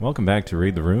Welcome back to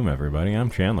Read the Room, everybody. I'm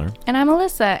Chandler. And I'm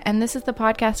Alyssa, and this is the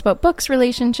podcast about books,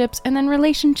 relationships, and then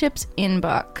relationships in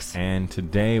books. And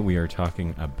today we are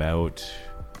talking about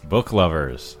Book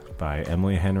Lovers by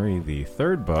Emily Henry, the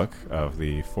third book of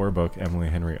the four-book Emily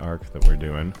Henry arc that we're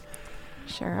doing.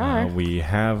 Sure are. We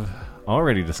have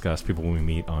already discussed People We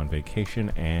Meet on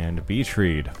Vacation and Beach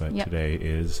Read, but today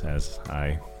is, as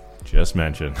I just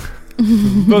mentioned,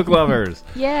 Book Lovers.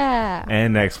 Yeah.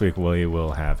 And next week we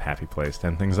will have Happy Place,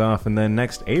 10 Things Off, and then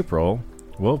next April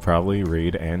we'll probably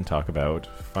read and talk about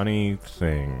Funny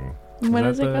Thing. What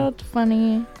is it called?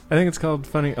 Funny? I think it's called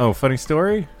Funny... Oh, Funny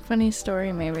Story? Funny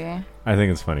Story, maybe. I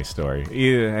think it's Funny Story.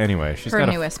 Anyway, she's got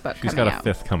newest book she's got a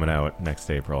fifth coming out next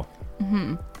April.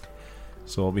 Mm-hmm.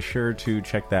 So I'll be sure to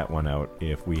check that one out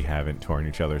if we haven't torn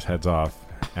each other's heads off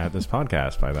at this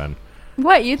podcast by then.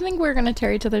 What, you think we're going to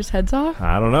tear each other's heads off?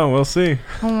 I don't know. We'll see.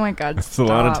 Oh my God, It's a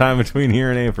lot of time between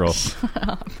here and April. Shut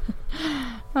up.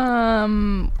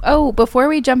 Before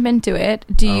we jump into it,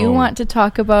 do you want to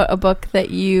talk about a book that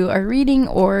you are reading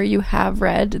or you have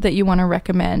read that you want to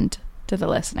recommend to the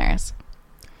listeners?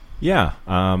 Yeah.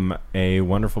 A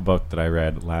wonderful book that I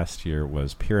read last year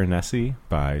was Piranesi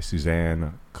by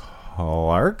Suzanne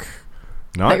Clark.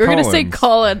 Not you were going to say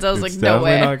Collins. I was it's like, no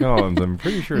way. Definitely not Collins. I'm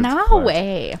pretty sure it's No Clark.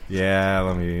 way. Yeah,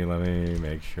 let me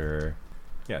make sure.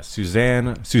 Yeah,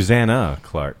 Susanna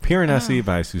Clark. Piranesi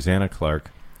by Susanna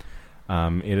Clark.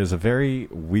 It is a very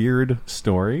weird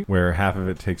story where half of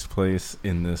it takes place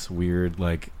in this weird,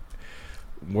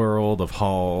 world of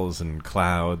halls and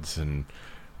clouds and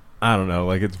I don't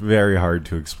know, it's very hard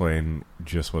to explain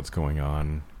just what's going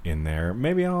on in there.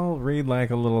 Maybe I'll read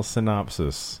a little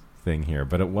synopsis thing here,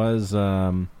 but it was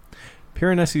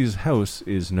Piranesi's house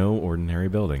is no ordinary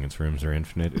building. Its rooms are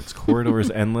infinite, its corridors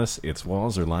endless, its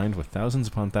walls are lined with thousands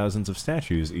upon thousands of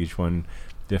statues, each one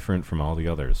different from all the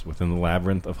others. Within the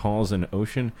labyrinth of halls, an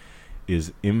ocean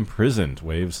is imprisoned.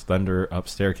 Waves thunder up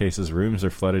staircases, rooms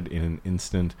are flooded in an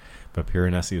instant, but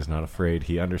Piranesi is not afraid.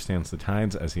 He understands the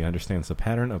tides as he understands the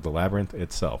pattern of the labyrinth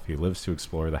itself. He lives to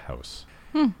explore the house.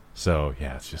 So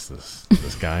yeah, it's just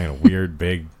this guy in a weird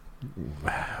big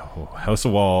house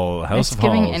of walls. It's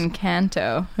giving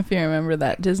Encanto, if you remember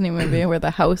that Disney movie where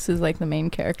the house is the main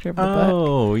character of the book.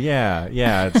 Oh, yeah.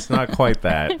 It's not quite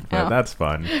that, but that's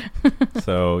fun.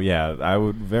 So, yeah, I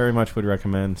would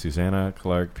recommend Susanna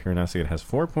Clark Piranesi. It has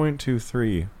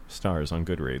 4.23 stars on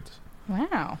Goodreads.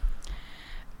 Wow.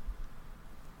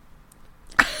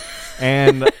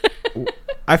 And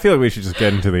I feel like we should just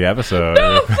get into the episode.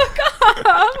 No, fuck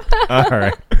off! All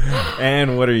right.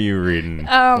 And what are you reading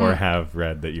or have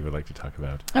read that you would like to talk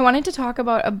about? I wanted to talk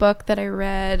about a book that I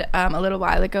read a little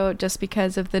while ago just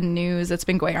because of the news that's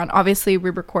been going on. Obviously, we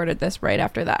recorded this right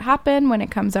after that happened. When it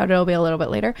comes out, it'll be a little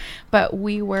bit later. But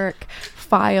WeWork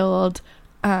filed...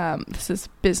 this is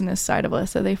business side of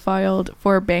Alyssa. They filed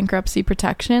for bankruptcy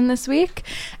protection this week,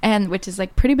 and which is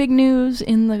pretty big news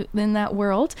in that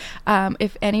world.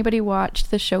 If anybody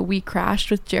watched the show We Crashed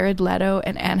with Jared Leto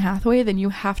and Anne Hathaway, then you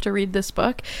have to read this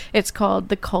book. It's called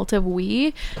The Cult of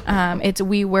We. It's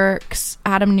WeWork's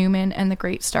Adam Newman and the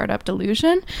Great Startup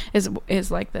Delusion is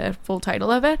the full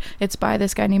title of it. It's by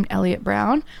this guy named Elliot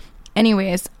Brown.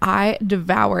 Anyways, I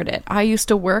devoured it. I used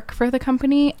to work for the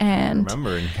company and... I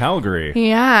remember in Calgary.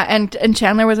 Yeah, and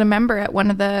Chandler was a member at one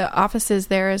of the offices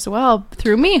there as well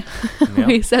through me. Yep.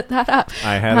 We set that up.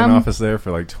 I had an office there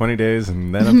for 20 days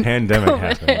and then a pandemic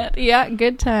happened. Yeah,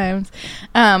 good times.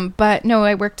 But no,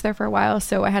 I worked there for a while,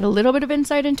 so I had a little bit of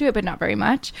insight into it, but not very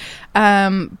much.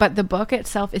 But the book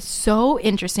itself is so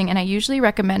interesting, and I usually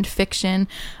recommend fiction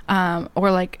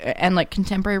or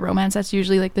contemporary romance. That's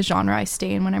usually the genre I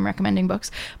stay in when I'm recommending books,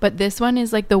 but this one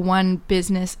is the one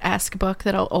business-esque book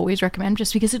that I'll always recommend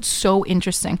just because it's so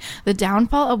interesting. The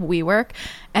downfall of WeWork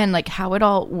and how it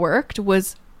all worked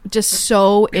was just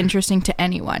so interesting to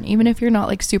anyone, even if you're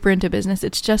not super into business.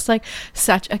 It's just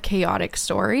such a chaotic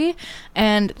story,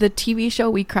 and the TV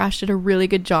show We Crashed did a really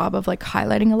good job of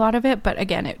highlighting a lot of it, but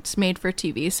again, it's made for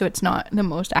TV, so it's not the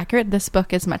most accurate. This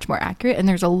book is much more accurate, and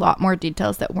there's a lot more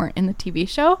details that weren't in the TV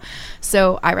show,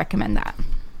 so I recommend that.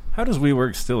 How does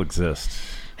WeWork still exist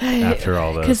after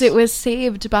all this? Because it was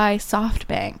saved by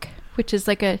SoftBank, which is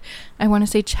I want to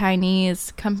say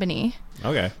Chinese company.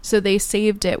 Okay. So they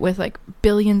saved it with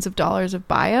billions of dollars of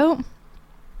buyout.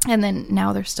 And then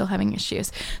now they're still having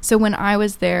issues. So when I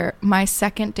was there, my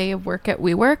second day of work at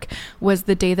WeWork was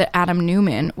the day that Adam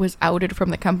Newman was outed from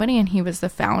the company, and he was the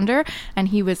founder. And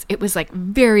it was like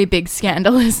very big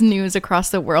scandalous news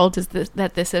across the world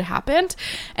that this had happened.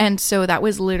 And so that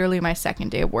was literally my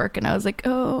second day of work. And I was like,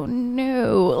 oh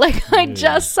no, like I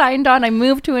just signed on. I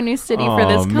moved to a new city for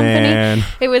this company. Man.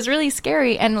 It was really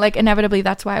scary. And like inevitably,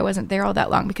 that's why I wasn't there all that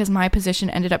long, because my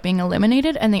position ended up being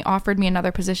eliminated and they offered me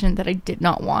another position that I did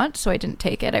not want. So I didn't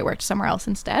take it. I worked somewhere else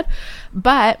instead,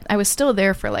 but I was still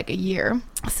there for like a year.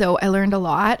 So I learned a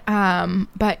lot.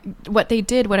 But what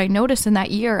I noticed in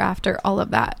that year after all of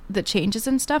that, the changes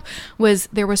and stuff, was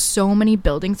there was so many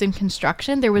buildings in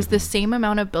construction. There was the same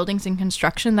amount of buildings in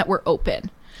construction that were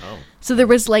open. Oh. So there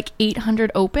was like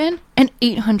 800 open and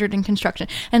 800 in construction.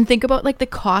 And think about like the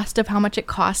cost of how much it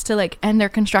costs to like, and their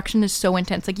construction is so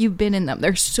intense. Like you've been in them.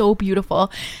 They're so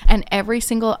beautiful. And every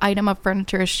single item of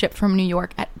furniture is shipped from New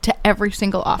York to every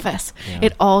single office. Yeah.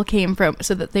 It all came from,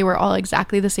 so that they were all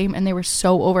exactly the same and they were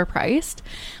so overpriced.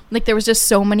 Like there was just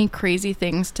so many crazy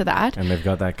things to that. And they've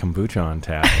got that kombucha on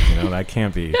tap. That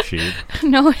can't be cheap.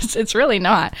 No, it's really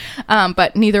not.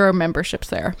 But neither are memberships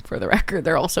there, for the record.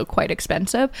 They're also quite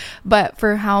expensive. But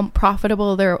for how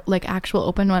profitable their like actual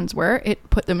open ones were, it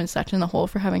put them in such in the hole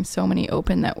for having so many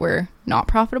open that were not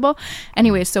profitable.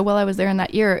 Anyway, so while I was there in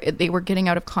that year, they were getting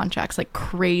out of contracts like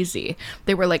crazy.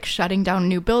 They were like shutting down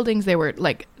new buildings. They were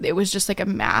like, it was just like a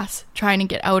mass trying to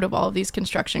get out of all of these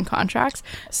construction contracts.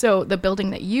 So the building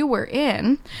that you were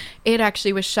in, it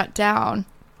actually was shut down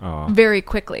very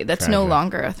quickly. That's tragic. No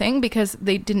longer a thing because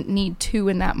they didn't need two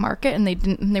in that market, and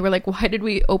they were like, why did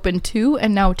we open two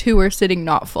and now two are sitting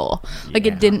not full? Like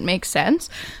it didn't make sense.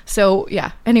 So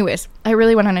yeah, anyways, I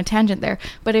really went on a tangent there,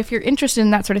 but if you're interested in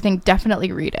that sort of thing,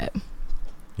 definitely read it.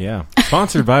 Yeah.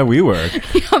 Sponsored by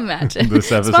WeWork. Imagine.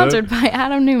 This episode. Sponsored by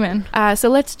Adam Newman. So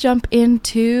let's jump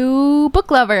into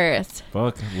book lovers.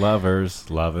 Book lovers,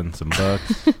 loving some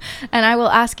books. And I will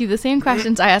ask you the same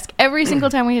questions I ask every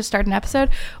single time we start an episode.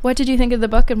 What did you think of the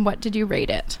book and what did you rate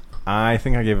it? I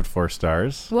think I gave it 4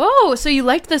 stars. Whoa. So you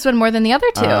liked this one more than the other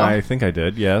two? I think I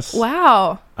did, yes.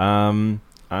 Wow.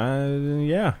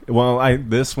 Yeah. Well,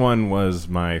 this one was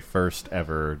my first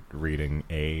ever reading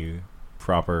a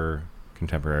proper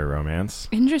contemporary romance.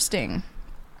 Interesting.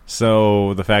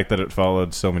 So the fact that it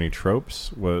followed so many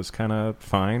tropes was kind of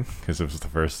fine, because it was the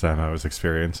first time I was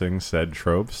experiencing said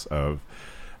tropes of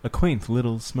a quaint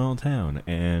little small town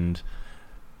and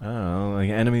I don't know,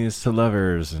 like enemies to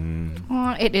lovers and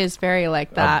it is very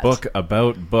like that. A book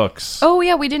about books. Oh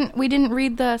yeah, we didn't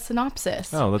read the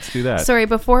synopsis. Oh, let's do that. Sorry,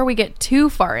 before we get too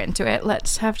far into it,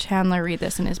 let's have Chandler read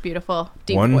this in his beautiful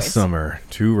deep voice. One summer,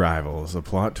 2 rivals, a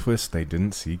plot twist they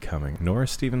didn't see coming. Nora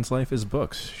Stevens' life is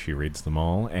books. She reads them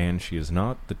all, and she is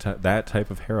not that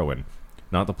type of heroine.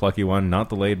 Not the plucky one, not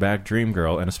the laid-back dream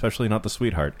girl, and especially not the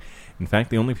sweetheart. In fact,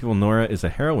 the only people Nora is a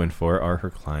heroine for are her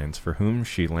clients, for whom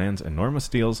she lands enormous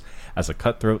deals as a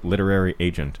cutthroat literary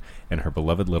agent, and her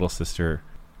beloved little sister,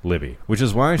 Libby. Which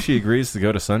is why she agrees to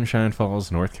go to Sunshine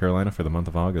Falls, North Carolina for the month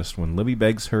of August, when Libby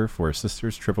begs her for a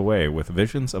sister's trip away, with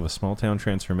visions of a small-town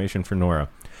transformation for Nora,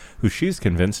 who she's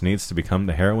convinced needs to become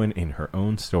the heroine in her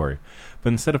own story.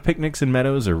 But instead of picnics in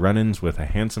meadows or run-ins with a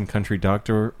handsome country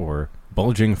doctor or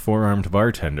bulging four-armed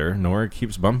bartender, Nora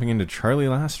keeps bumping into Charlie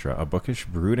Lastra, a bookish,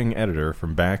 brooding editor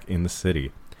from back in the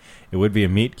city. It would be a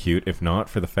meet-cute if not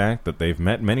for the fact that they've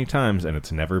met many times and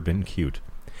it's never been cute.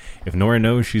 If Nora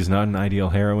knows she's not an ideal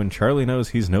heroine, Charlie knows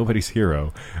he's nobody's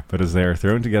hero. But as they are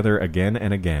thrown together again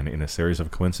and again in a series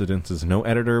of coincidences no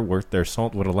editor worth their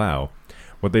salt would allow,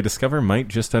 what they discover might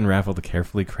just unravel the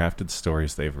carefully crafted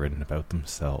stories they've written about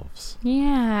themselves.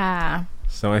 Yeah.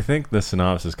 So I think the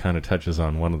synopsis kind of touches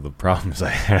on one of the problems I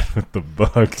had with the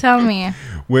book. Tell me.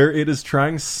 Where it is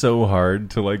trying so hard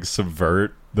to like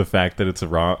subvert the fact that it's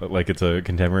a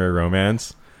contemporary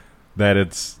romance, that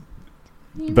it's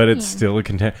it's still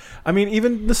a I mean,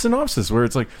 even the synopsis where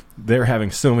it's like they're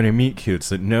having so many meet cutes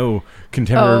that no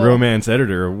contemporary romance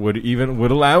editor would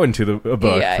allow into a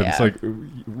book. Yeah, It's like,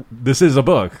 this is a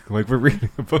book. Like, we're reading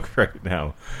a book right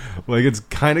now. Like, it's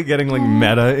kind of getting like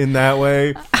meta in that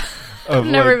way. I've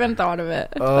never even thought of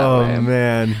it. Oh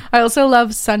man! I also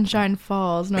love Sunshine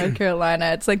Falls, North Carolina.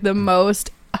 It's like the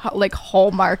most like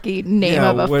hallmarky name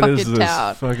of a fucking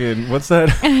town. What's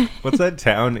that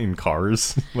town in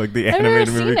Cars? Like the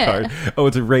animated movie Cars. Oh,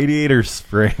 it's Radiator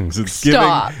Springs.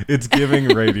 It's giving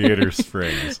Radiator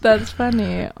Springs. That's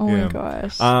funny. Oh my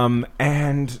gosh.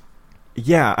 And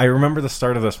yeah, I remember the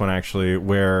start of this one actually,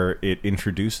 where it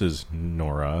introduces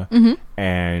Nora,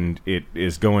 and it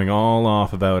is going all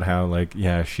off about how like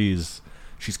she's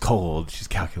she's cold, she's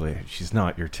calculated, she's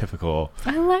not your typical,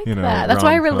 I like you know, that. That's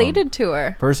why I rom-com related to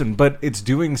her. person. But it's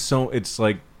doing so, it's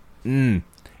like,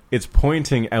 it's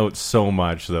pointing out so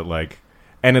much that like,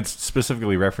 and it's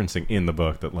specifically referencing in the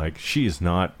book that like, she's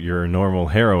not your normal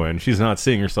heroine. She's not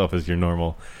seeing herself as your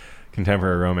normal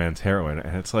contemporary romance heroine.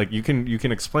 And it's like, you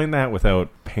can explain that without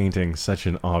painting such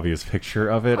an obvious picture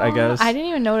of it, I guess. I didn't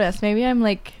even notice. Maybe I'm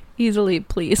like easily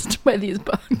pleased by these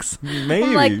books. Maybe.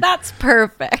 I'm like, that's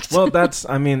perfect. Well, that's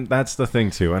the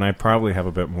thing too. And I probably have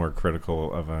a bit more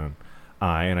critical of an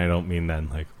eye, and I don't mean then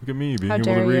like, look at me being How able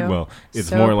to dare read you. well. It's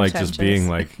So more like just being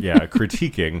pretentious. like,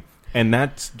 critiquing. And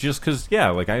that's just because,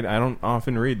 like I don't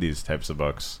often read these types of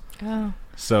books. Oh.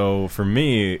 So for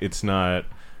me, it's not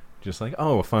just like,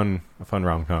 a fun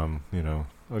rom-com,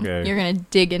 okay. You're going to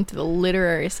dig into the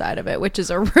literary side of it, which is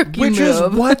a rookie Which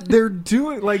move. is what they're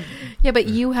doing. Like, Yeah, but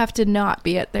you have to not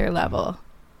be at their level.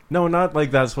 no, not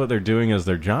like that's what they're doing as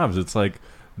their jobs. It's like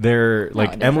they're it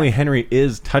like isn't. Emily Henry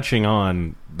is touching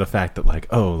on the fact that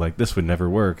like, like this would never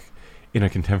work in a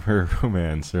contemporary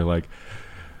romance, or like,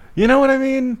 you know what I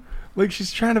mean? Like,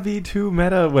 she's trying to be too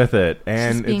meta with it,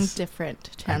 and She's being it's different,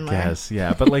 Chandler. I guess,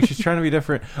 yeah, but like she's trying to be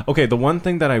different. Okay, the one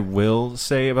thing that I will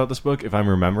say about this book, if I'm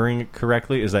remembering it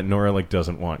correctly, is that Nora like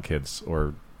doesn't want kids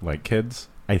or like kids.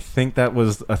 I think that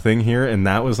was a thing here, and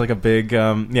that was like a big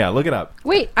look it up.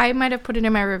 Wait, I might have put it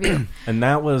in my review. And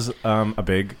that was a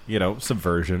big,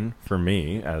 subversion for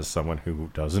me as someone who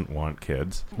doesn't want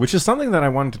kids, which is something that I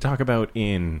wanted to talk about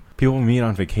in People We Meet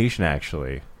on Vacation,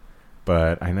 actually.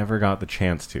 But I never got the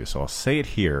chance to, so I'll say it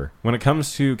here. When it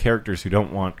comes to characters who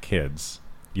don't want kids,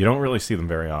 you don't really see them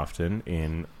very often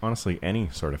in, honestly, any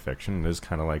sort of fiction. It is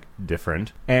kind of, like,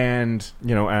 different. And,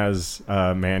 as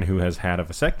a man who has had a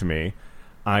vasectomy,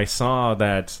 I saw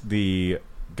that the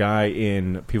guy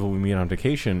in People We Meet on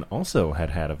Vacation also had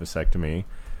a vasectomy,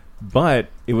 but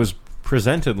it was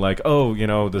presented like,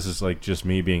 this is, like, just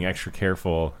me being extra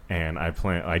careful, and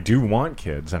I do want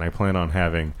kids, and I plan on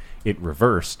having it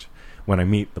reversed when I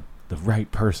meet the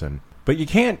right person. But you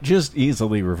can't just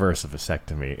easily reverse a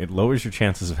vasectomy. It lowers your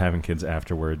chances of having kids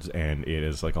afterwards, and it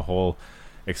is like a whole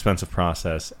expensive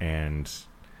process, and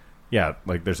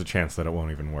like there's a chance that it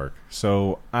won't even work.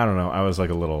 So I don't know, I was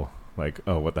like a little like,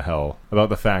 oh, what the hell, about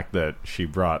the fact that she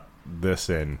brought this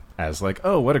in as like,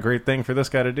 oh, what a great thing for this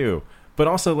guy to do. But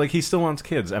also, like, he still wants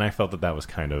kids, and I felt that was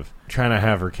kind of trying to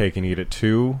have her cake and eat it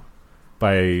too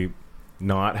by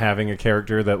not having a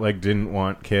character that like didn't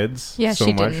want kids. Yeah, so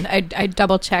she much. didn't. I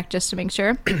double checked just to make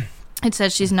sure. It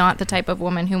says she's not the type of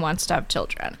woman who wants to have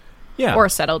children. Yeah. Or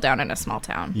settle down in a small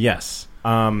town. Yes.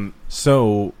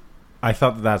 So I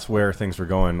thought that that's where things were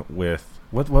going with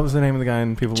what was the name of the guy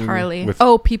in People Charlie. with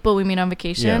People We Meet on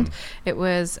Vacation. Yeah. It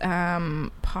was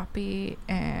Poppy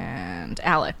and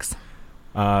Alex.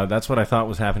 That's what I thought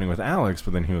was happening with Alex,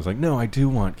 but then he was like, no, I do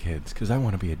want kids because I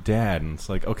want to be a dad. And it's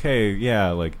like, okay,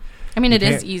 yeah, like, I mean, it is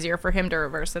can't- easier for him to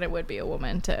reverse than it would be a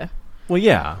woman to. well,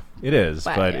 yeah, it is,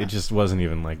 but yeah. it just wasn't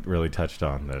even like really touched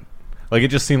on that. Like, it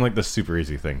just seemed like the super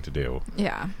easy thing to do.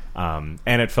 Yeah. And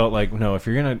it felt like, no, if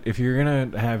you're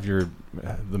gonna have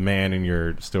the man in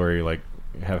your story like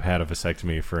have had a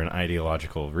vasectomy for an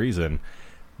ideological reason,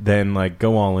 then like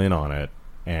go all in on it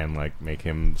and like make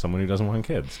him someone who doesn't want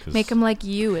kids. 'Cause, Make him like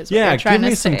you is what yeah, you're trying give me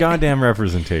to some say. goddamn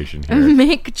representation here.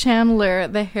 Make Chandler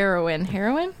the heroine.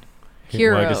 Heroine?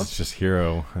 Hero. Well, I guess it's just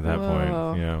hero at that Whoa.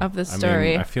 point. Yeah, Of the I mean,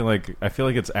 story. I feel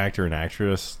like it's actor and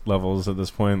actress levels at this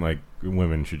point. Like,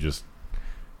 women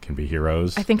can be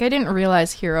heroes. I think I didn't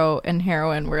realize hero and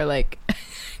heroine were like. I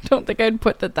don't think I'd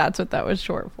put that's what that was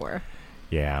short for.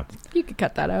 Yeah. You could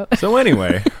cut that out. So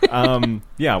anyway,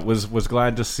 was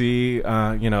glad to see,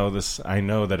 this. I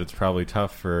know that it's probably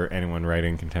tough for anyone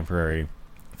writing contemporary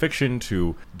fiction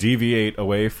to deviate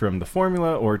away from the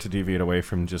formula or to deviate away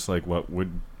from just like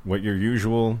what your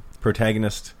usual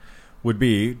protagonist would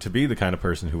be, to be the kind of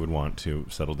person who would want to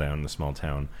settle down in a small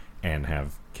town and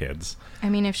have kids. I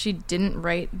mean, if she didn't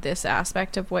write this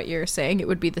aspect of what you're saying, it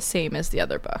would be the same as the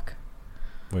other book.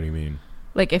 What do you mean?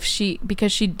 Like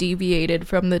because she deviated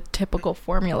from the typical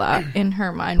formula in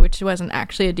her mind, which wasn't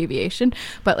actually a deviation,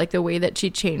 but like the way that she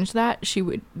changed that, she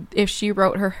would, if she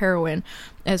wrote her heroine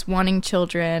as wanting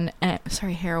children,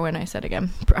 heroine, I said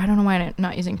again, I don't know why I'm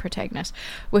not using protagonist.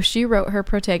 If she wrote her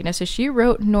protagonist, if she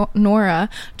wrote Nora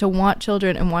to want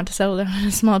children and want to settle down in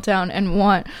a small town and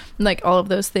want like all of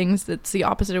those things, that's the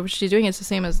opposite of what she's doing. It's the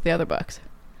same as the other books.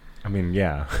 I mean,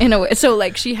 yeah. In a way. So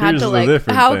like she had Here's to the like,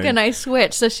 different how thing. can I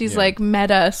switch? So she's like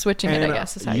meta switching it, I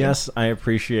guess. Is how yes, I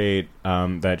appreciate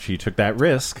that she took that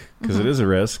risk, because it is a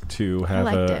risk to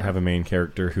have a main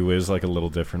character who is like a little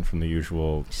different from the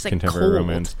usual contemporary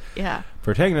romance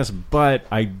protagonist. But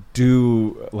I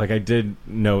did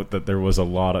note that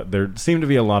there seemed to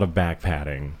be a lot of back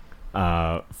padding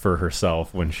for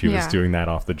herself when she was doing that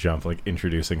off the jump, like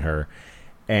introducing her.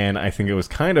 And I think it was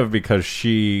kind of because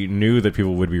she knew that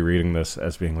people would be reading this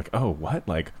as being like, oh, what?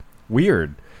 Like,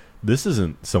 weird. This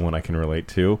isn't someone I can relate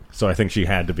to. So I think she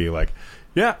had to be like,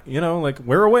 yeah, like,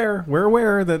 we're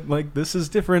aware that, like, this is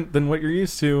different than what you're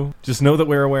used to. Just know that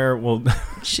we're aware. Well,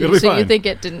 it'll be fine. You think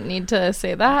it didn't need to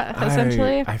say that,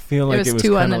 essentially? I feel like it was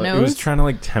too on the nose? It was trying to,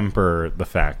 like, temper the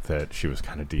fact that she was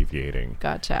kind of deviating.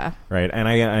 Gotcha. Right? And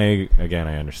I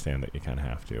understand that you kind of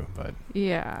have to, but...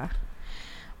 Yeah.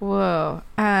 Whoa.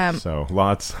 So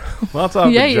lots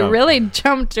of you really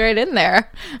jumped right in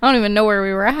there. I don't even know where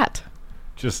we were at.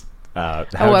 Just I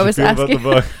was asking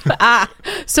about the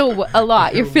book. So a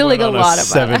lot. You're feeling a lot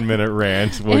about it. 7-minute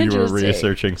rant while you were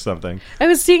researching something. I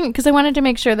was seeing, because I wanted to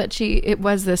make sure that it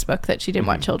was this book that she didn't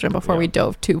want children before we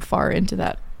dove too far into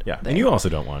that. Yeah, and you also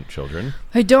don't want children.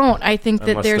 I don't. I think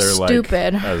that they're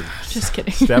stupid. Like just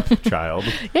kidding. Stepchild.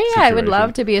 Yeah, I would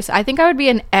love to be I think I would be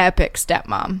an epic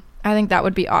stepmom. I think that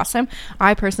would be awesome.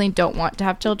 I personally don't want to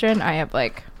have children. I have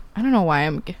I don't know why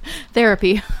I'm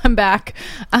therapy. I'm back.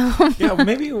 Yeah,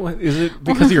 maybe is it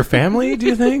because of your family? Do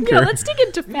you think? Yeah, let's dig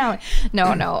into family.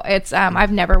 No, it's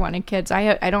I've never wanted kids.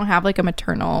 I don't have like a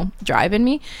maternal drive in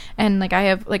me, and like I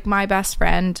have like my best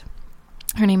friend.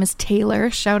 Her name is Taylor.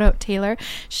 Shout out Taylor.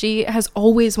 She has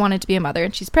always wanted to be a mother,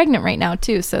 and she's pregnant right now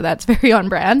too, so that's very on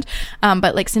brand.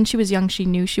 But like since she was young, she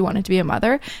knew she wanted to be a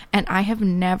mother, and I have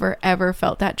never ever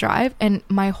felt that drive. And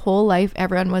my whole life,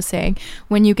 everyone was saying,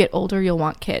 "When you get older, you'll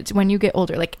want kids. When you get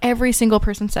older," like every single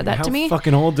person said that to me. How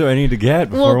fucking old do I need to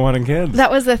get before wanting kids?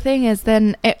 That was the thing. Is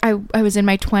then I was in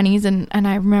my 20s, and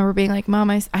I remember being like, "Mom,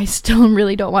 I still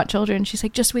really don't want children." She's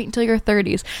like, "Just wait until your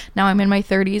 30s." Now I'm in my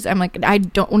 30s. I'm like, I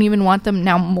don't even want them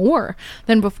now more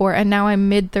than before, and now I'm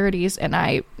mid 30s, and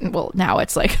now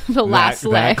it's like the last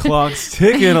leg. That clock's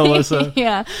ticking, Alyssa.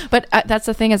 Yeah, but that's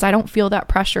the thing, is I don't feel that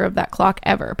pressure of that clock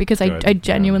ever, because I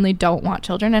genuinely don't want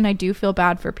children, and I do feel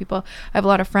bad for people. I have a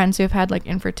lot of friends who have had like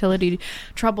infertility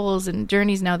troubles and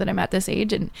journeys now that I'm at this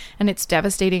age, and it's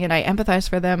devastating, and I empathize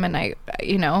for them, and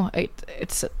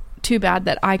it's too bad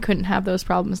that I couldn't have those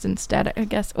problems instead, I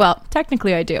guess. Well,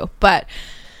 technically I do, but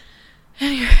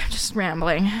just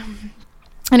rambling.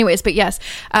 Anyways, but yes,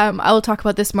 I will talk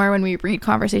about this more when we read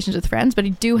Conversations with Friends, but I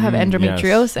do have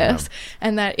endometriosis,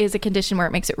 and that is a condition where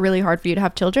it makes it really hard for you to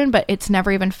have children, but it's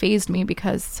never even fazed me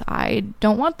because I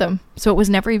don't want them. So it was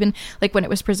never even, like, when it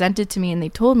was presented to me and they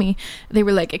told me, they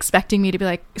were like expecting me to be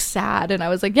like sad, and I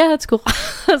was like, yeah, that's cool.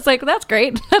 I was like, that's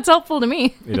great. That's helpful to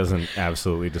me. It doesn't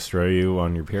absolutely destroy you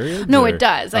on your period? No, it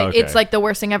does. Okay. It's like the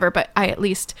worst thing ever, but I at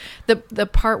least, the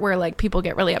part where like people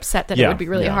get really upset that it would be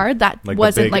really hard, that like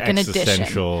wasn't like an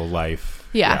addition. Life.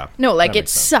 No, like it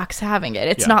sucks having it.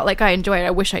 It's not like I enjoy it.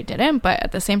 I wish I didn't, but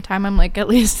at the same time I'm like, at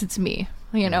least it's me,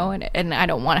 and I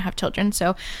don't want to have children.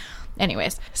 So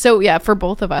anyways, for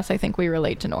both of us, I think we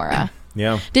relate to Nora.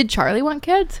 Yeah. Did Charlie want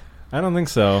kids? I don't think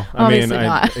so. Obviously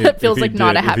not. It feels like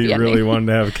not a happy ending. If he really wanted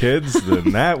to have kids,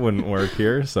 then that wouldn't work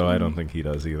here. So I don't think he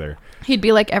does either. He'd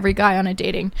be like every guy on a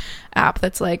dating app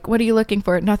that's like, what are you looking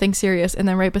for? Nothing serious. And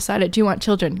then right beside it, do you want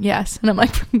children? Yes. And I'm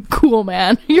like, cool,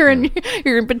 man. You're in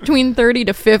between 30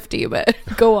 to 50, but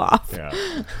go off. Yeah.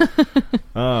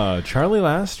 Charlie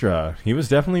Lastra. He was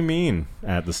definitely mean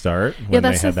at the start when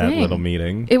they had that little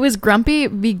meeting. It was grumpy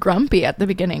be grumpy at the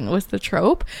beginning was the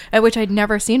trope, which I'd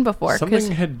never seen before.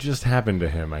 Something had just happened to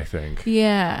him, I think.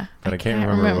 Yeah. But I can't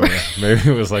remember. Maybe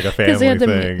it was like a family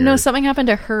thing. No, something happened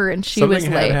to her, and she was late.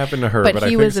 Something had happened to her, but I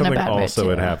think something also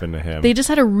had happened to him. They just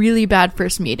had a really bad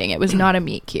first meeting. It was not a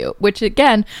meet cute, which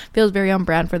again feels very on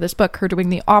brand for this book, her doing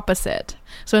the opposite.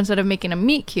 So instead of making a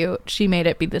meet cute, she made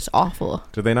it be this awful.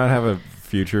 Did they not have a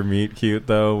future meet cute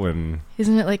though?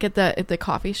 Isn't it like at the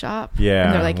coffee shop? Yeah,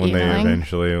 and they're like when emailing? They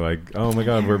eventually like, oh my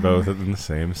god, we're both in the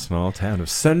same small town of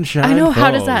Sunshine I know. Falls.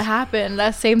 How does that happen?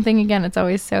 That same thing again. It's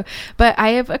always so. But I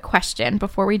have a question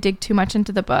before we dig too much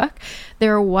into the book.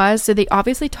 So they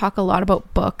obviously talk a lot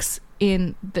about books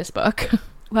in this book.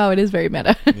 Wow, it is very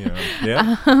meta.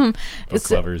 Yeah.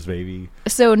 Book lovers, baby.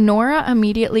 So Nora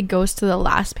immediately goes to the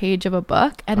last page of a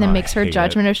book and then makes her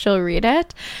judgment if she'll read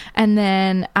it. And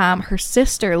then her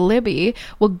sister, Libby,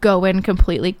 will go in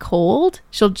completely cold.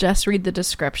 She'll just read the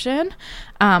description,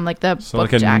 like the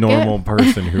book jacket. Like a normal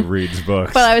person who reads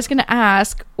books. But I was going to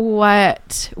ask,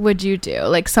 what would you do?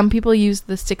 Like some people use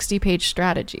the 60-page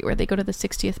strategy where they go to the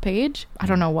 60th page. I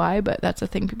don't know why, but that's a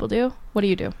thing people do. What do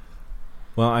you do?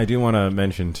 Well, I do want to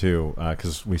mention, too,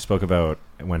 because we spoke about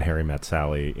When Harry Met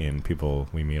Sally in People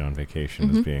We Meet on Vacation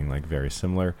as being, like, very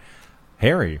similar.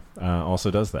 Harry also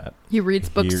does that. He reads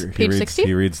books, page 60?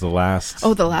 He reads the last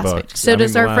the last book. page. So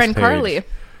does our friend Carly.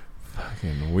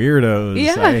 Fucking weirdos.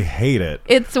 Yeah. I hate it.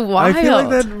 It's wild. I feel like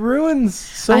that ruins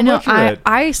so much of it.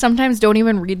 I sometimes don't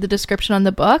even read the description on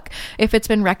the book. If it's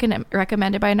been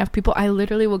recommended by enough people, I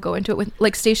literally will go into it with,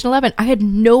 like, Station 11. I had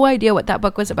no idea what that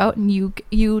book was about, and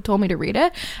you told me to read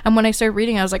it. And when I started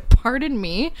reading, I was like, pardon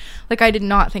me? Like, I did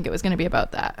not think it was going to be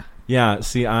about that. Yeah,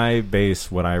 see, I base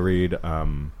what I read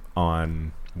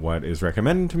on what is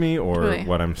recommended to me or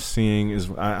what I'm seeing.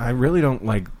 Is I really don't,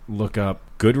 like, look up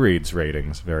Goodreads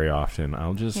ratings very often.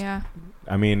 I'll just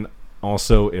I mean,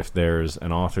 also if there's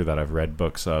an author that I've read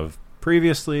books of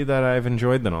previously that I've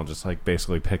enjoyed, then I'll just, like,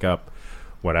 basically pick up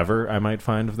whatever I might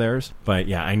find of theirs. But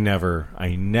yeah, I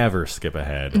never skip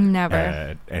ahead. Never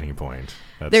at any point.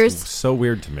 That's so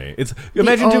weird to me. It's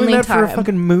imagine doing that for a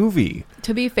fucking movie.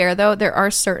 To be fair, though, there are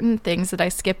certain things that I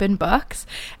skip in books,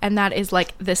 and that is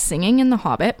like the singing in The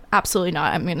Hobbit. Absolutely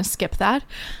not. I'm going to skip that.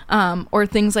 Or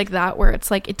things like that where it's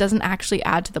like it doesn't actually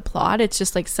add to the plot. It's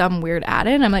just like some weird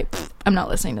add-in. I'm like, I'm not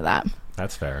listening to that.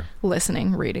 That's fair.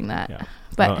 Reading that. Yeah.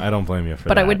 But I don't blame you for that.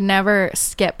 But I would never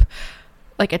skip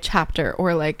like a chapter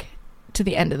or like to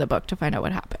the end of the book to find out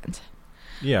what happened.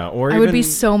 Yeah, or I would be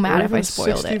so mad if I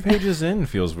spoiled 60 it. 60 pages in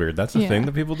feels weird. That's a thing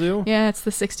that people do? Yeah, it's the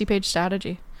 60-page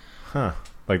strategy. Huh.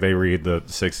 Like they read the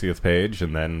 60th page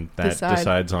and then that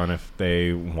decides on if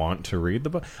they want to read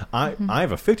the book. I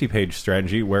have a 50-page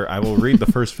strategy where I will read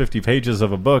the first 50 pages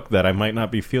of a book that I might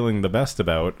not be feeling the best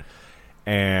about,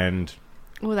 and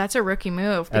well, that's a rookie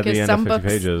move because some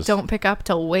books don't pick up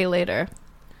till way later.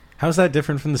 How's that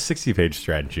different from the 60-page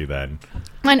strategy then?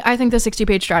 And I think the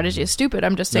 60-page strategy is stupid.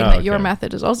 I'm just saying that your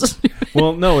method is also stupid.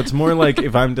 Well, no, it's more like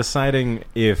if I'm deciding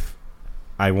if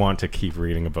I want to keep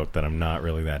reading a book that I'm not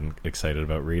really that excited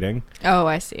about reading. Oh,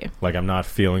 I see. Like I'm not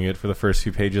feeling it for the first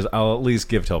few pages. I'll at least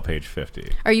give till page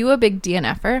 50. Are you a big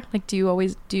DNFer? Like, do you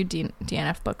always do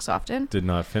DNF books often? Did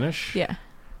not finish? Yeah.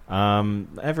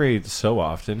 Every so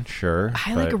often, sure.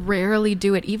 I like rarely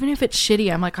do it. Even if it's shitty,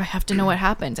 I'm like, I have to know what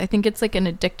happens. I think it's like an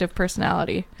addictive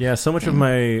personality. Yeah, so much of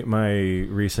my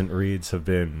recent reads have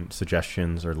been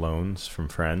suggestions or loans from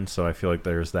friends, so I feel like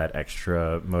there's that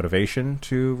extra motivation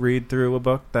to read through a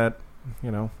book that,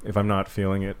 you know, if I'm not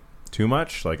feeling it too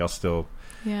much, like I'll still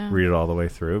read it all the way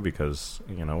through because,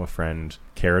 you know, a friend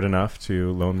cared enough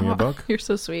to loan me a book. You're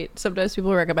so sweet. Sometimes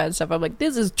people recommend stuff. I'm like,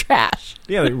 this is trash.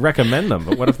 Yeah, they recommend them,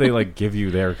 but what if they like give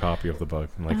you their copy of the book?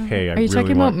 I'm like, hey, I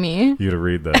really want you to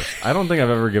read this. I don't think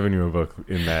I've ever given you a book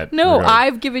in that. No, regard.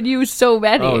 I've given you so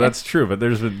many. Oh, that's true, but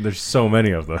there's so many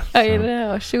of them. So. I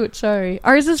know. Shoot, sorry.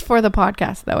 Ours is for the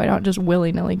podcast, though. I don't just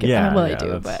willy-nilly get them. Well, I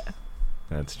do, but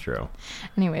that's true.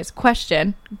 Anyways,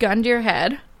 question. Gun to your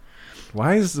head.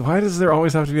 Why does there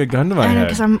always have to be a gun to my head?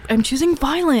 Because I'm choosing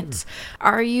violence.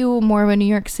 Are you more of a New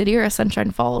York City or a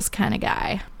Sunshine Falls kind of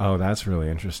guy? Oh, that's really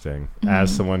interesting.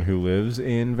 As someone who lives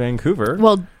in Vancouver.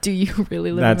 Well, do you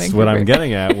really live in Vancouver? That's what I'm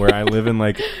getting at, where I live in,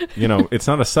 like, you know, it's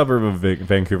not a suburb of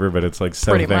Vancouver, but it's like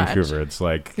South Vancouver. It's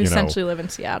like, you essentially live in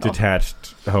Seattle.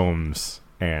 Detached homes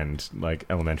and like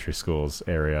elementary schools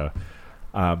area.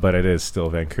 But it is still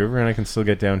Vancouver, and I can still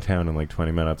get downtown in like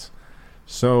 20 minutes.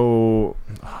 So,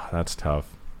 that's tough.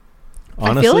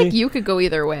 Honestly, I feel like you could go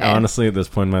either way. Honestly, at this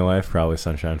point in my life, probably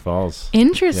Sunshine Falls.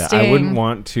 Interesting. Yeah, I wouldn't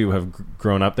want to have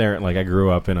grown up there. Like, I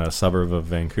grew up in a suburb of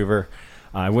Vancouver.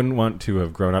 I wouldn't want to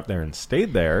have grown up there and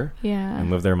stayed there and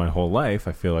lived there my whole life.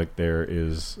 I feel like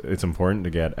it's important to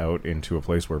get out into a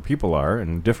place where people are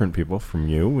and different people from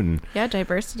you. And yeah,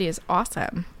 diversity is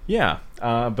awesome. Yeah.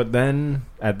 But then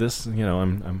at this, you know,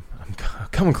 I'm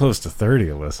coming close to 30,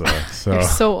 Alyssa. So you're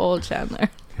so old, Chandler.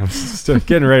 I'm still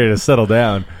getting ready to settle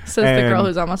down. Says the girl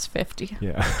who's almost 50.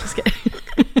 Yeah. Just kidding.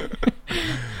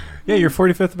 Yeah, your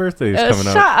 45th birthday is coming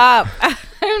up. Shut up.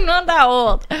 I'm not that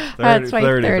old. That's my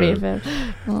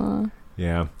 35th.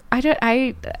 Yeah.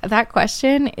 that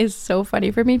question is so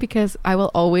funny for me because I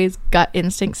will always gut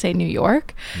instinct say New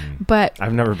York, but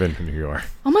I've never been to New York.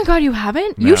 oh my God, you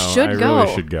haven't? No, You should go.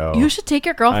 Really should go. You should take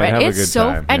your girlfriend. I'd have It's a good so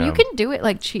time, and yeah. you can do it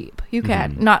like cheap. You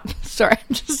can not. Sorry,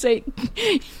 I'm just saying.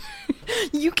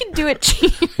 You can do it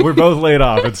cheap. We're both laid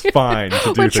off. It's fine to do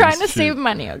We're things trying to cheap. save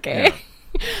money, okay?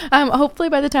 Hopefully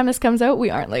by the time this comes out, we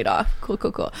aren't laid off. Cool.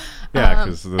 Yeah,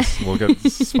 because we'll get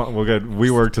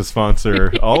WeWork to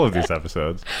sponsor all of these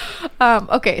episodes.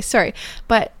 Okay, sorry,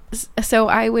 but so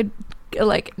I would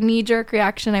like knee-jerk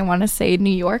reaction. I want to say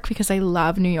New York because I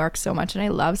love New York so much and I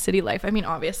love city life. I mean,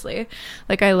 obviously,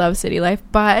 like I love city life,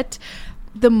 but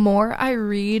the more I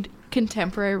read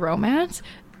contemporary romance,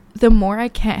 the more I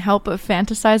can't help but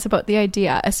fantasize about the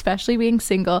idea, especially being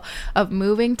single, of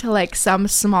moving to like some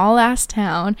small ass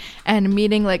town and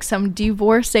meeting like some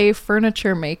divorcee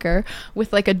furniture maker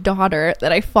with like a daughter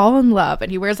that I fall in love,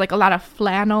 and he wears like a lot of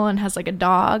flannel and has like a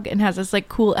dog and has this like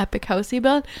cool epic house he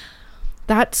built.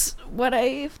 That's what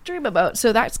I dream about.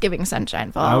 So that's giving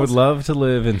Sunshine Falls. I would love to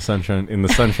live in the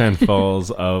Sunshine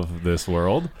Falls of this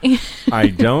world. I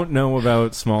don't know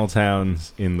about small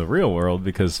towns in the real world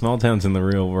because small towns in the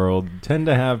real world tend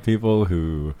to have people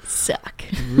who suck.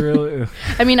 Really?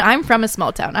 I mean, I'm from a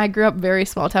small town. I grew up very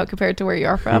small town compared to where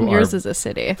you're from. Yours is a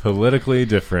city. Politically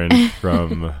different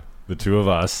from the two of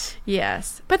us.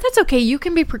 Yes, but that's okay. You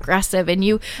can be progressive,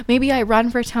 and maybe I run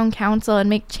for town council and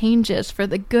make changes for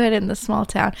the good in the small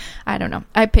town. I don't know.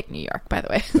 I picked New York, by the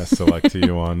way. Best of luck to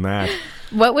you on that.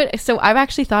 So I've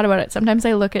actually thought about it. Sometimes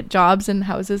I look at jobs and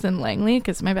houses in Langley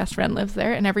because my best friend lives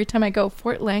there, and every time I go,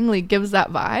 Fort Langley gives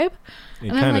that vibe.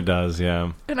 It kind of does,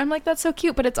 yeah. And I'm like, that's so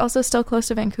cute, but it's also still close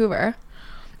to Vancouver.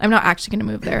 I'm not actually going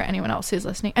to move there. Anyone else who's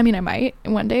listening? I mean, I might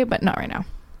one day, but not right now.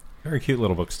 Very cute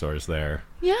little bookstores there.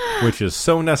 Yeah. Which is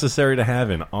so necessary to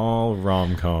have in all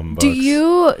rom-com books.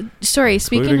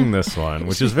 Speaking this one,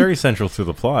 which is very central to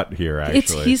the plot here,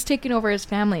 actually. He's taking over his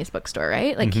family's bookstore,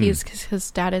 right? Like his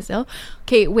dad is ill.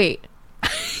 Okay, wait.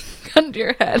 Gun to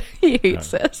your head. He hates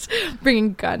this.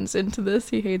 Bringing guns into this.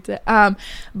 He hates it. But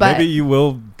maybe you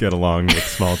will get along with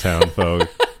small town folk.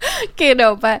 Okay,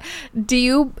 no, but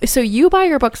you buy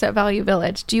your books at Value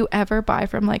Village. Do you ever buy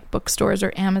from like bookstores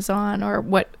or Amazon or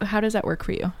what? How does that work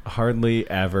for you? Hardly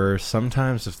ever.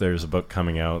 Sometimes if there's a book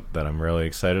coming out that I'm really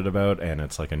excited about and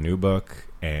it's like a new book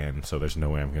and so there's no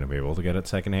way I'm going to be able to get it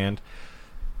secondhand.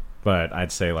 But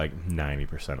I'd say like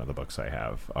 90% of the books I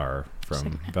have are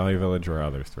from Value Village or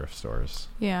other thrift stores.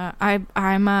 Yeah,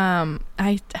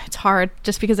 it's hard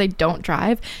just because I don't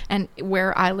drive, and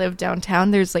where I live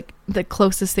downtown, there's like the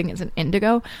closest thing is an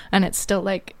Indigo, and it's still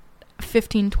like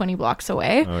 15-20 blocks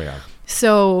away. Oh yeah.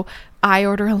 So I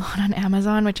order a lot on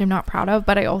Amazon, which I'm not proud of,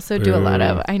 but I also do a lot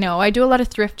of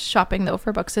thrift shopping though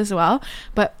for books as well.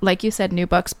 But like you said, new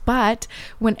books. But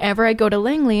whenever I go to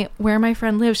Langley, where my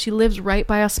friend lives, she lives right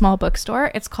by a small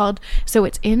bookstore. It's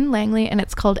in Langley and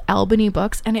it's called Albany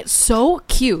Books, and it's so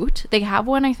cute. They have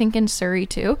one, I think, in Surrey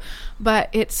too, but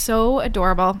it's so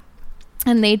adorable.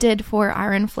 And they did for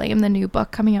Iron Flame, the new book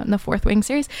coming out in the Fourth Wing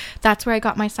series. That's where I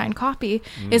got my signed copy.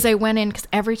 Is I went in because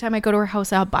every time I go to her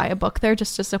house, I'll buy a book there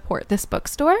just to support this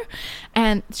bookstore.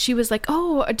 And she was like,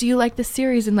 "Oh, do you like this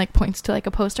series?" And like points to like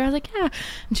a poster. I was like, "Yeah."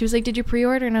 And she was like, "Did you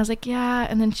pre-order?" And I was like, "Yeah."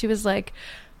 And then she was like,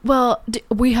 "Well,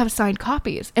 we have signed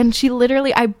copies." And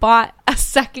I bought a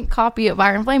second copy of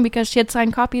Iron Flame because she had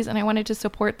signed copies, and I wanted to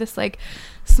support this like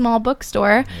small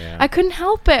bookstore. Yeah. I couldn't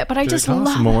help it, but I just love it. Did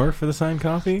it cost more for the signed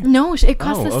copy? No, it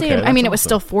cost the same. I mean, it was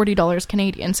still $40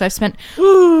 Canadian, so I've spent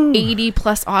 $80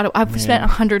 plus auto. I've spent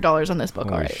 $100 on this book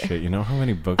already. Shit, you know how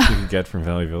many books you can get from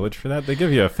Value Village for that? They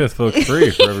give you a fifth book free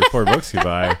for every 4 books you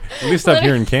buy. At least up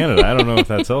here in Canada. I don't know if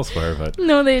that's elsewhere, but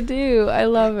no, they do. I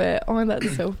love it. Oh,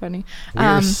 that's so funny.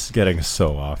 We're getting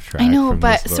so off track. I know,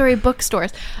 but sorry,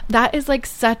 bookstores. That is like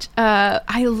such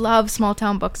I love small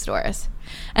town bookstores,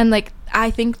 and like I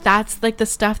think that's like the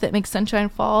stuff that makes Sunshine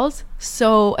Falls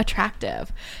so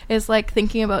attractive, is like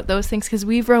thinking about those things because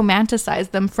we've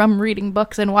romanticized them from reading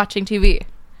books and watching TV.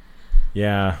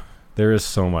 Yeah, there is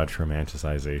so much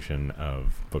romanticization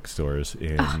of bookstores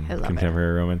in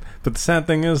contemporary romance. But the sad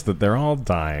thing is that they're all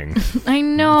dying. I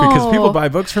know. Because people buy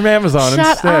books from Amazon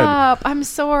instead. Shut up. I'm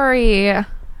sorry.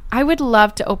 I would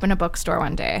love to open a bookstore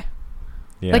one day.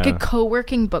 Yeah. Like a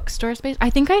co-working bookstore space.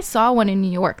 I think I saw one in New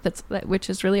York which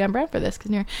is really on brand for this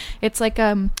because it's like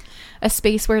a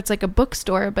space where it's like a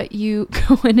bookstore, but you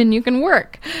go in and you can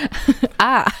work.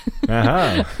 I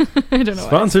don't know.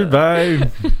 Sponsored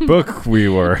by Book We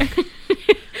Work.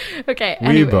 Okay.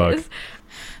 We Book.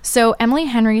 So Emily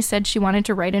Henry said she wanted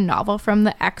to write a novel from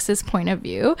the ex's point of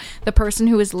view, the person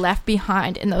who was left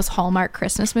behind in those Hallmark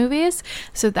Christmas movies.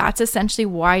 So that's essentially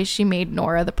why she made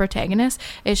Nora the protagonist,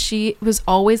 is she was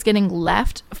always getting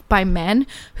left by men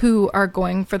who are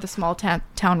going for the small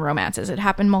town romances. It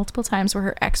happened multiple times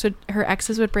where her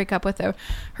exes would break up with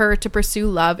her to pursue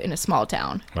love in a small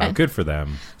town. Wow, And good for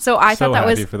them. so I thought that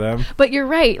happy was for them. But you're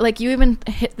right. Like, you even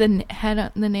hit the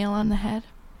nail on the head.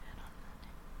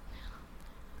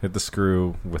 Hit the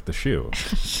screw with the shoe.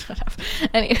 Shut up.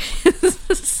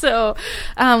 Anyways, so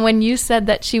when you said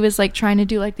that she was like trying to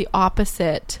do like the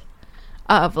opposite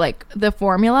of like the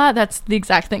formula, that's the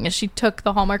exact thing. Is she took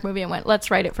the Hallmark movie and went,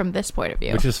 let's write it from this point of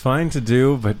view. Which is fine to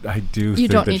do, but I do think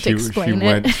don't that need to she explain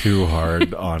went it. too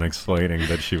hard on explaining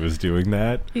that she was doing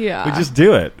that. Yeah. But just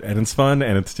do it. And it's fun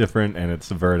and it's different and it's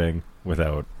subverting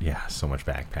without, so much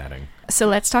back padding. So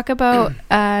let's talk about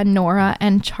Nora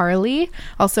and Charlie.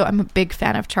 Also, I'm a big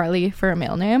fan of Charlie for a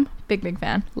male name. Big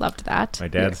fan. Loved that. My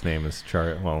dad's name is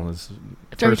Charlie. Well, his Are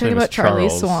we first talking name is about Charlie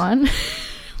Charles. Swan?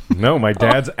 No, my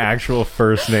dad's actual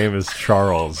first name is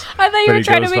Charles. I thought you but were he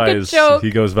trying to goes make by a his- joke. He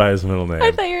goes by his middle name.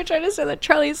 I thought you were trying to say that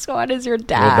Charlie Swan is your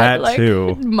dad. Well, that like,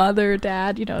 too. Mother,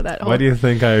 dad, you know that whole... Why do you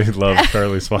think I love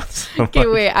Charlie Swan so much? Okay,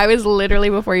 wait. I was literally,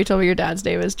 before you told me your dad's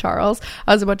name is Charles,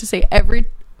 I was about to say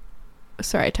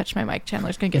Sorry, I touched my mic.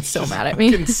 Chandler's going to get so mad at me.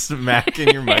 Fucking smacking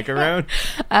your mic around.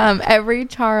 Every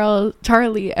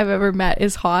Charlie I've ever met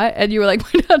is hot. And you were like,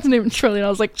 my dad's name is Charlie. And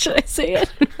I was like, should I say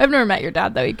it? I've never met your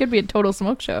dad, though. He could be a total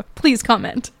smoke show. Please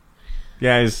comment.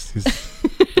 Yeah, he's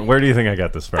where do you think I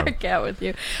got this from? Get with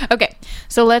you. Okay,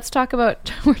 so we're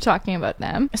talking about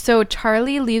them. So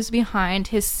Charlie leaves behind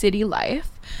his city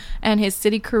life and his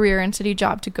city career and city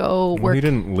job to go work. Well, he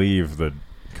didn't leave the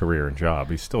career and job.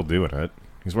 He's still doing it.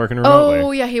 He's working remotely. Oh,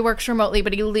 yeah, he works remotely,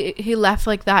 but he left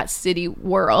like that city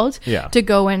world to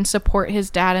go and support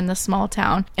his dad in the small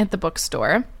town at the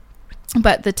bookstore.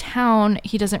 But the town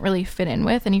he doesn't really fit in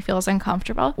with and he feels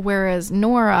uncomfortable. Whereas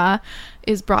Nora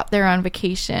is brought there on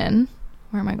vacation.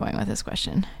 Where am I going with this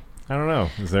question? I don't know.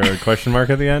 Is there a question mark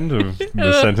at the end of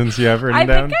the sentence you have written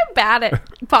down? I think I'm bad at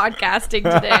podcasting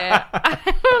today.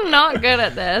 I'm not good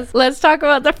at this. Let's talk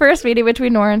about the first meeting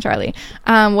between Nora and Charlie.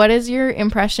 What is your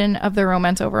impression of the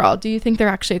romance overall? Do you think they're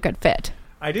actually a good fit?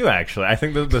 I do, actually. I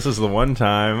think that this is the one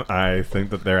time I think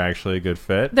that they're actually a good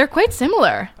fit. They're quite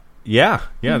similar. Yeah,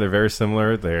 they're very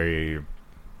similar. They,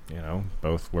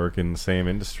 both work in the same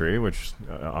industry, which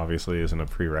obviously isn't a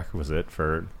prerequisite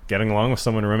for getting along with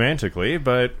someone romantically,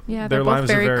 but yeah, their they're both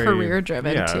lives very are very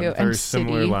career-driven, too, very and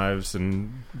similar city. lives,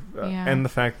 and the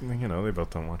fact that, they both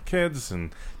don't want kids,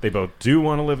 and they both do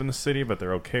want to live in the city, but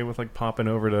they're okay with, like, popping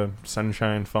over to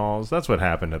Sunshine Falls. That's what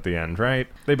happened at the end, right?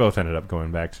 They both ended up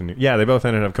going back to New York. Yeah, they both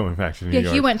ended up going back to New York.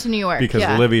 Yeah, he went to New York. Because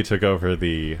Libby took over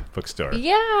the bookstore.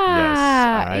 Yeah. Yes,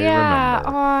 I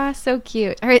remember. Aw, so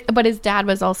cute. All right, but his dad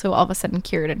was also all of a sudden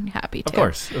cured and happy, too.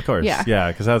 Of course.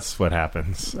 Yeah, because that's what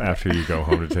happens after you go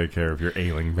home to take care of your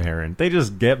ailing parent. They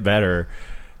just get better,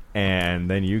 and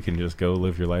then you can just go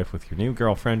live your life with your new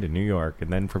girlfriend in New York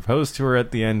and then propose to her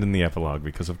at the end in the epilogue,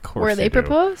 because of course Were they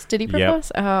proposed? Did he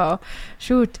propose? Yep. Oh,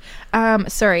 shoot.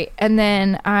 Sorry. And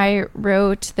then I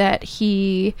wrote that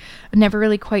he never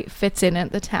really quite fits in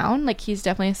at the town. Like, he's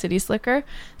definitely a city slicker.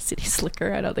 City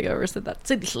slicker. I don't think I ever said that.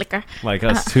 City slicker. Like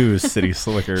us too, city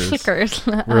slickers. Slickers.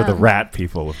 We're the rat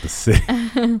people of the city.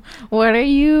 What are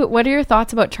your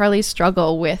thoughts about Charlie's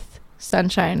struggle with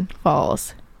Sunshine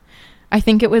Falls? I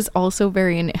think it was also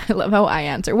I love how I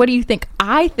answer. What do you think?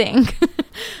 I think.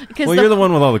 Well, you're the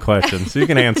one with all the questions, so you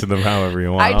can answer them however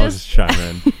you want. I'll just chime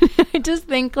in. I just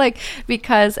think, like,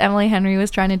 because Emily Henry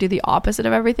was trying to do the opposite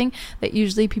of everything, that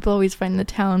usually people always find the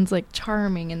towns, like,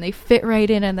 charming and they fit right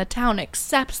in and the town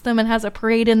accepts them and has a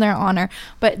parade in their honor.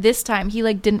 But this time he,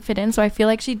 like, didn't fit in, so I feel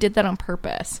like she did that on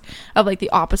purpose, of, like, the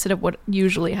opposite of what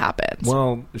usually happens.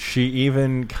 Well, she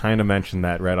even kind of mentioned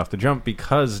that right off the jump,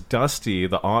 because Dusty,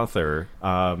 the author,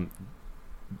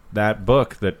 that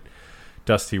book that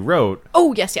Dusty wrote.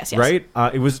 Oh, yes. Right?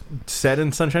 It was set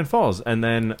in Sunshine Falls. And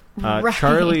then Right.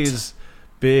 Charlie's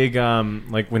big,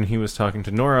 like when he was talking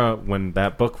to Nora when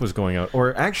that book was going out,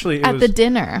 or actually it at was... the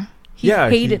dinner. He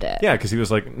hated it. Yeah, because he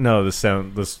was like, no, this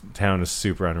town is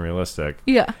super unrealistic.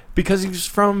 Yeah. Because he's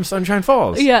from Sunshine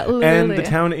Falls. Yeah, literally. And the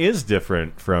town is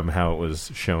different from how it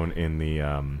was shown in the...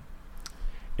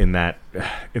 in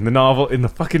the novel, in the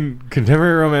fucking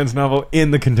contemporary romance novel, in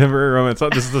the contemporary romance.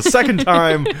 This is the second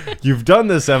time you've done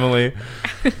this, Emily.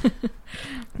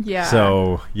 Yeah.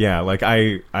 So, yeah, like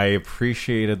I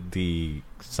appreciated the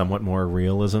somewhat more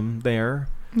realism there.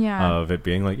 Yeah. Of it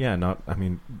being like,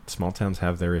 small towns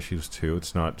have their issues too.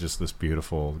 It's not just this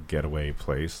beautiful getaway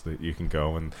place that you can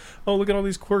go and, oh, look at all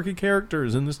these quirky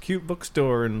characters and this cute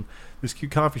bookstore and this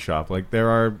cute coffee shop. Like, there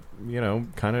are,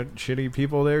 kind of shitty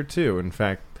people there too. In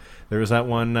fact, there was that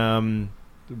one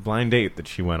blind date that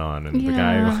she went on, and the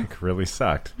guy like really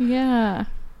sucked. Yeah.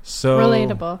 So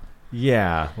relatable.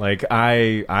 Yeah, like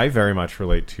I very much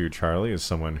relate to Charlie as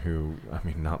someone who,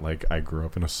 not like I grew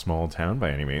up in a small town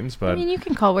by any means, but you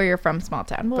can call where you're from small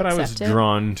town. We'll but I was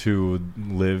drawn to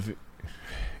live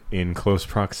in close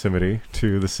proximity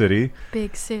to the city.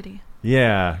 Big city.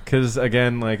 Yeah, because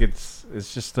again, like it's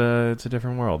just it's a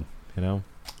different world,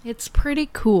 It's pretty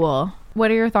cool. What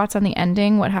are your thoughts on the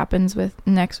ending? What happens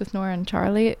next with Nora and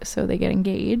Charlie? So they get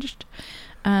engaged.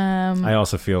 I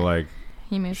also feel like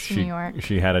he moves to New York.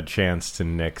 She had a chance to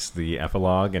nix the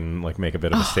epilogue and like make a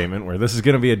bit of a statement where this is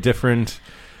going to be a different,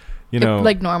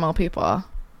 like Normal People.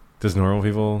 Does Normal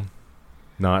People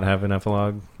not have an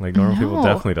epilogue? Like Normal People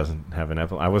definitely doesn't have an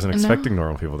epilogue. I wasn't expecting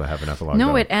Normal People to have an epilogue.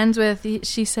 No, it ends with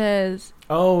she says,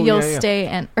 "Oh, you'll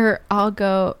stay or I'll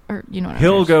go," or what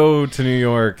he'll go to New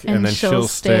York and then she'll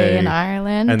stay in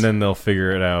Ireland, and then they'll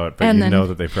figure it out. But know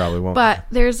that they probably won't. But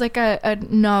there's like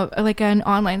an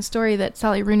online story that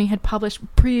Sally Rooney had published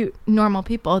pre-Normal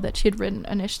People that she had written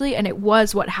initially, and it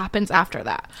was what happens after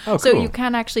that. Oh, so cool. you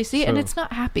can actually see it, and it's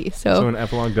not happy. So an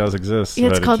epilogue does exist.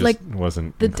 It's called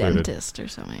wasn't The included. Dentist or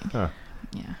something. Huh.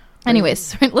 Yeah.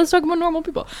 Anyways, let's talk about Normal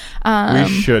People. We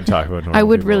should talk about Normal People. I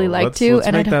would really like to.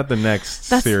 Let's make that the next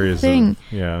series. The thing.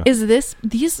 Yeah. Is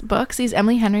these books, these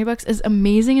Emily Henry books, as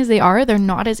amazing as they are, they're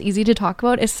not as easy to talk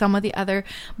about as some of the other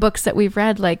books that we've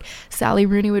read. Like Sally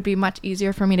Rooney would be much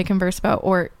easier for me to converse about,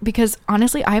 because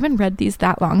honestly, I haven't read these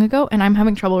that long ago, and I'm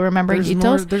having trouble remembering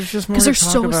details. There's just more because they're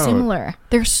so about. Similar.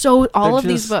 They're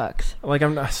these books. Like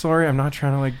I'm not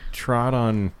trying to like trot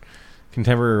on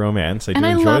contemporary romance. I do and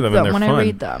enjoy love them and they're when fun. I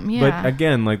read them. Yeah. But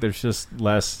again, like there's just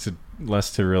less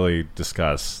to really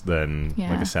discuss than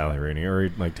like a Sally Rooney or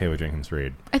like Taylor Jenkins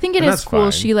Reid. I think it is cool.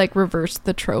 Fine. She like reversed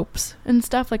the tropes and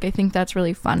stuff. Like I think that's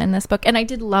really fun in this book, and I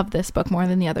did love this book more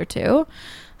than the other two.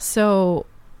 So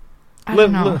I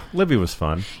don't know. Libby was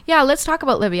fun. Yeah, let's talk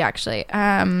about Libby actually.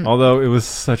 Although it was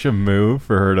such a move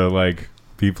for her to like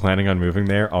be planning on moving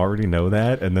there, already know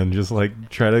that, and then just like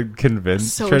try to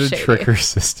trick her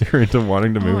sister into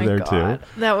wanting to move there too.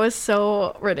 That was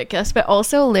so ridiculous. But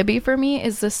also Libby for me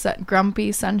is the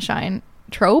grumpy sunshine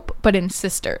trope, but in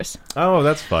sisters. Oh,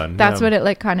 that's fun. That's what it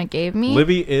like kind of gave me.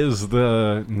 Libby is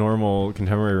the normal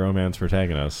contemporary romance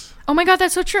protagonist. Oh my god,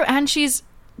 that's so true. And she's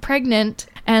pregnant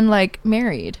and like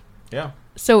married. Yeah.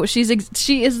 So she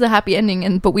is the happy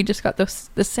ending, but we just got the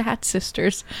sad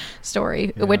sisters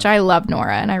story, which I love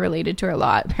Nora, and I related to her a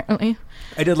lot, apparently.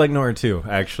 I did like Nora too,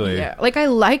 actually. Yeah, like I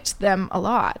liked them a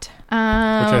lot. Which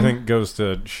I think goes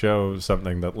to show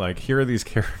something that like here are these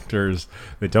characters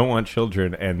that don't want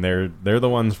children, and they're the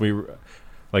ones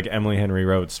like Emily Henry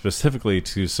wrote specifically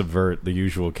to subvert the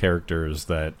usual characters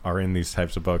that are in these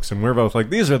types of books, and we're both like,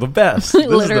 these are the best. This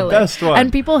is the best one.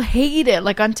 And people hate it.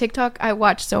 Like on TikTok, I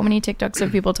watch so many TikToks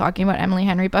of people talking about Emily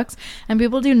Henry books, and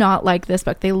people do not like this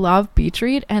book. They love Beach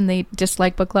Read, and they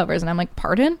dislike book lovers. And I'm like,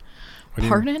 pardon?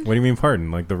 What do you mean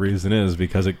pardon? Like the reason is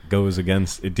because it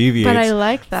deviates but I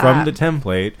like that. From the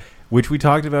template, which we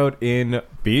talked about in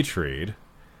Beach Read,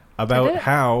 about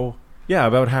how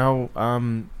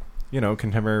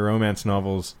contemporary romance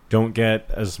novels don't get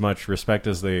as much respect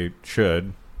as they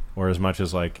should, or as much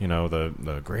as like,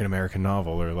 the great American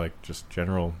novel or like just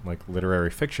general like literary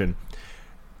fiction.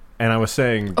 And I was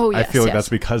saying, I feel like that's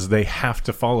because they have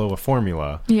to follow a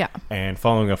formula. Yeah. And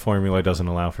following a formula doesn't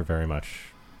allow for very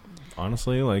much,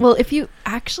 honestly. Like, well, if you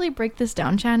actually break this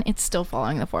down, Chan, it's still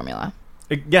following the formula.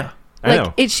 I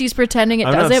know. She's pretending it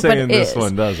I'm does not it, saying but this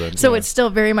one doesn't. So it's still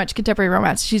very much contemporary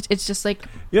romance. It's just like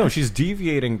she's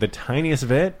deviating the tiniest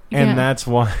bit, and that's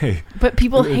why. But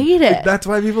people hate it. That's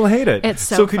why people hate it. It's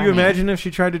so could funny. you imagine if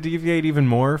she tried to deviate even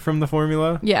more from the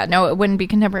formula? Yeah, no, it wouldn't be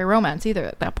contemporary romance either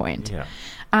at that point. Yeah,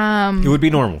 it would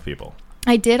be Normal People.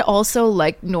 I did also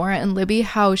like Nora and Libby,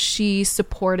 how she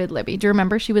supported Libby. Do you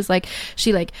remember? She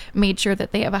made sure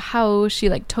that they have a house. She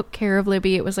like took care of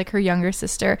Libby. It was like her younger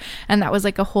sister. And that was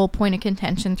like a whole point of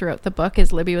contention throughout the book,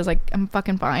 is Libby was like, I'm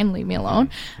fucking fine, leave me alone,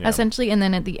 essentially. And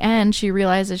then at the end, she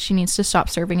realizes she needs to stop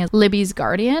serving as Libby's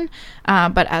guardian,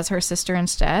 but as her sister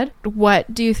instead.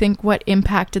 What do you think, what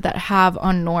impact did that have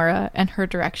on Nora and her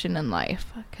direction in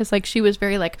life? Because like she was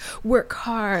very like, work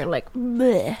hard, like,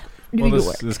 bleh.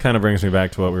 Well, this kind of brings me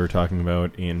back to what we were talking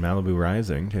about in Malibu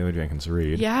Rising, Taylor Jenkins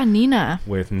Reid. Yeah, Nina.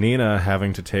 With Nina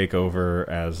having to take over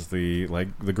as the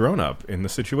grown-up in the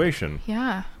situation.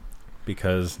 Yeah.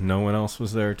 because no one else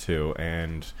was there too,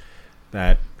 and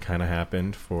that kind of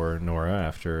happened for Nora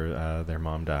after their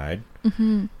mom died.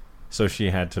 Mm-hmm. So she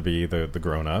had to be the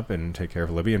grown-up and take care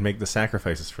of Libby and make the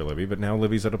sacrifices for Libby. But now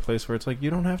Libby's at a place where it's like, you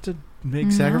don't have to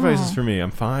make sacrifices for me. I'm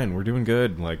fine. We're doing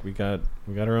good. Like, we got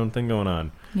our own thing going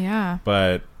on. Yeah.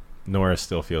 But Nora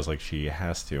still feels like she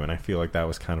has to. And I feel like that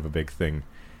was kind of a big thing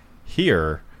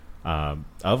here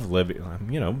of Libby.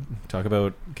 You know, talk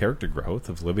about character growth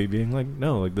of Libby being like,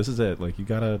 no, like, this is it. Like, you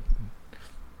gotta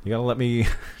let me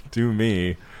do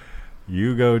me.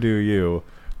 You go do you.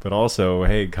 But also,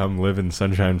 hey, come live in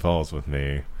Sunshine Falls with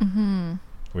me. Mm-hmm.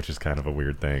 Which is kind of a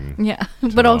weird thing. Yeah.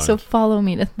 But also follow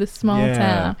me to this small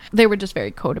town. They were just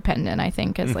very codependent, I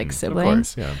think, as like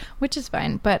siblings. Of course, yeah. Which is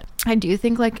fine. But I do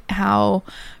think like how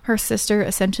her sister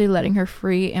essentially letting her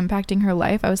free, impacting her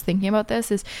life. I was thinking about this,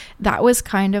 is that was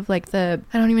kind of like I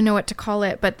don't even know what to call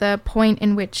it, but the point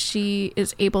in which she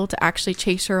is able to actually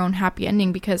chase her own happy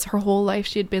ending, because her whole life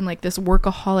she had been like this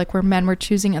workaholic where men were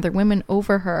choosing other women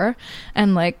over her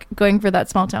and like going for that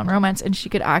small town romance, and she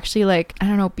could actually like, I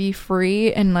don't know, be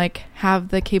free and like have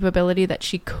the capability that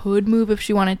she could move if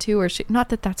she wanted to, or not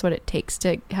that that's what it takes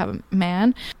to have a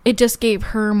man. It just gave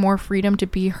her more freedom to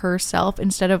be herself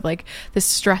instead of like this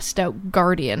stressed out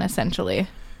guardian essentially.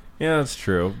 Yeah, that's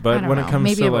true. But when it comes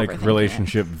Maybe to I'm like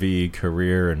relationship v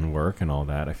career and work and all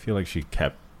that, I feel like she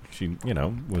you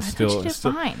know, was still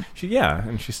fine.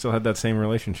 And she still had that same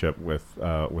relationship with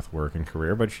work and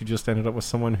career, but she just ended up with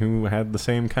someone who had the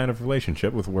same kind of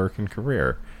relationship with work and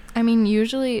career. I mean,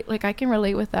 usually, like, I can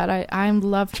relate with that. I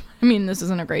mean, this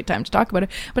isn't a great time to talk about it,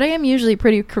 but I am usually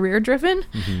pretty career driven.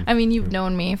 Mm-hmm. I mean, you've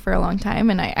known me for a long time,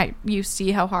 and you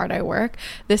see how hard I work.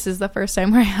 This is the first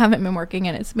time where I haven't been working,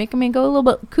 and it's making me go a little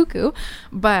bit cuckoo.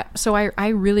 But so I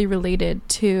really related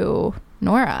to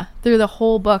Nora through the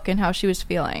whole book and how she was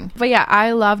feeling. But yeah,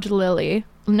 I loved Libby.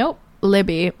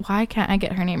 Why can't I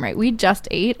get her name right? We just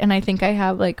ate, and I think I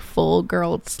have like full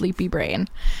girl sleepy brain.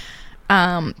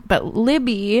 But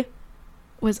Libby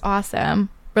was awesome.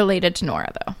 Related to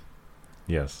Nora, though.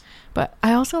 Yes. But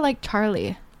I also liked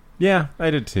Charlie. Yeah, I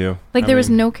did too. Like, there was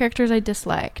no characters I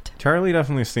disliked. Charlie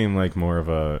definitely seemed like more of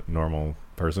a normal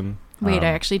person. Wait, I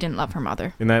actually didn't love her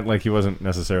mother. In that, like, he wasn't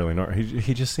necessarily normal.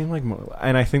 He just seemed like more...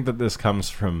 And I think that this comes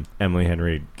from Emily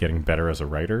Henry getting better as a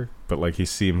writer. But, like, he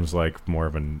seems like more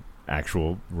of an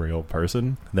actual real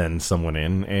person than someone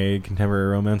in a contemporary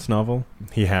romance novel.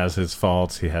 He has his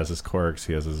faults, he has his quirks,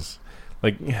 he has his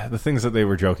the things that they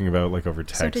were joking about like over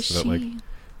text. So does she.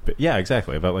 Like, yeah,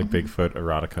 exactly, about like Bigfoot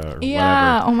erotica or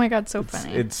whatever. Oh my god, so it's,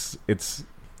 funny. It's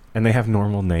and they have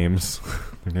normal names.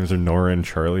 Their names are Nora and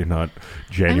Charlie, not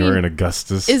January and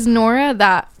Augustus. Is Nora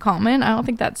that common? I don't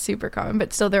think that's super common,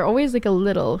 but still they're always like a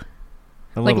little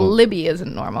Libby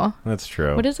isn't normal. That's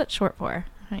true. What is that short for?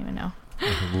 I don't even know.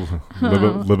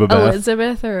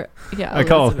 Elizabeth or yeah, I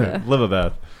call her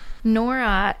Elizabeth.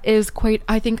 Nora is quite,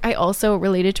 I think I also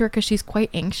related to her because she's quite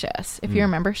anxious. If you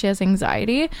remember, she has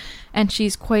anxiety, and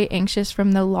she's quite anxious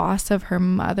from the loss of her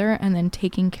mother and then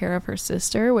taking care of her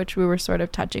sister, which we were sort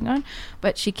of touching on,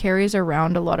 but she carries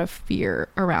around a lot of fear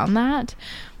around that.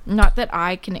 Not that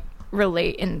I can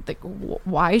relate in the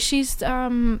why she's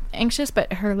anxious,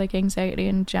 but her like anxiety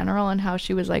in general and how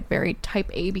she was like very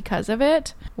type A because of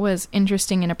it was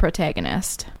interesting in a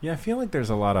protagonist. Yeah, I feel like there's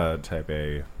a lot of type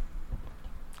A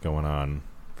going on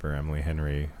for Emily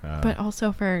Henry, but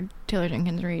also for Taylor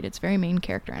Jenkins Reid. It's very main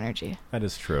character energy. That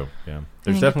is true. Yeah,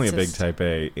 there's definitely a big type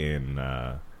A in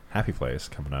Happy Place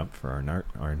coming up for our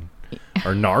next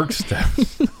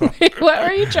Wait, what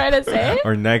were you trying to say?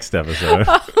 Our next episode.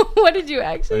 What did you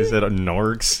actually? I said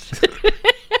narcs.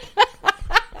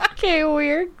 Okay,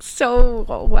 we're so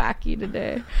wacky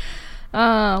today.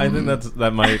 I think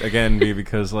that might again be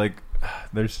because like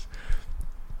there's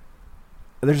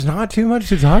not too much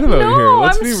to talk about here.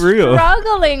 Let's be real.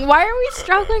 Struggling. Why are we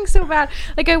struggling so bad?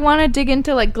 Like, I want to dig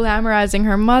into like glamorizing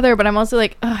her mother, but I'm also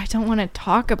like, I don't want to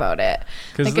talk about it.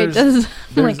 Like, I just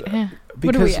like.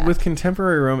 Because with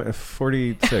contemporary romance,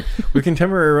 46, with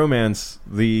contemporary romance,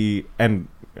 and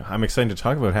I'm excited to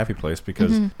talk about Happy Place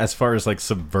because as far as like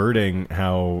subverting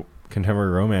how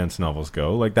contemporary romance novels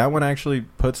go, like that one actually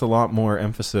puts a lot more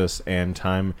emphasis and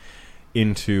time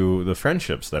into the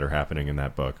friendships that are happening in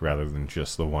that book rather than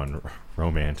just the one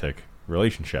romantic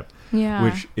relationship. Yeah.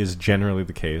 Which is generally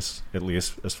the case, at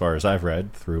least as far as I've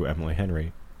read through Emily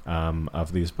Henry,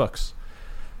 of these books.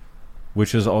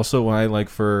 Which is also why, like,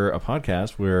 for a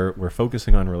podcast where we're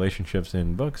focusing on relationships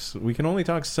in books, we can only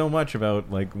talk so much about,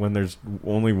 like, when there's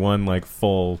only one, like,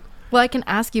 full... Well, I can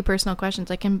ask you personal questions.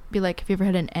 I can be like, have you ever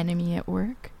had an enemy at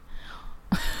work?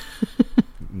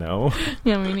 No.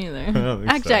 Yeah, me neither.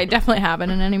 Actually, so. I definitely have in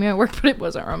an anime at work, but it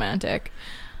wasn't romantic.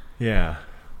 Yeah.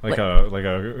 Like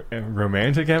a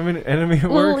romantic enemy at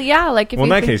work? Well, yeah, like if in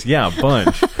that case, yeah, a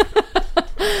bunch.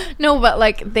 No, but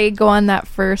like they go on that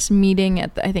first meeting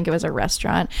at I think it was a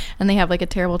restaurant, and they have like a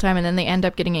terrible time, and then they end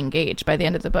up getting engaged by the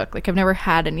end of the book. Like I've never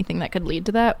had anything that could lead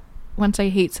to that. Once I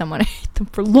hate someone, I hate them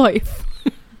for life.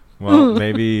 Well,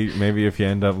 maybe if you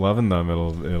end up loving them,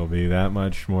 it'll be that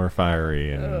much more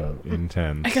fiery and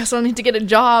intense. I guess I'll need to get a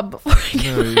job before I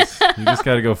get you just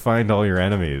got to go find all your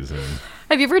enemies.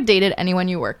 Have you ever dated anyone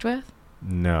you worked with?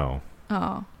 No.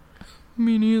 Oh.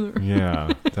 Me neither.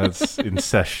 Yeah, that's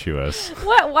incestuous.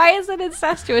 What? Why is it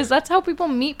incestuous? That's how people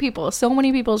meet people. So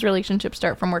many people's relationships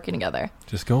start from working together.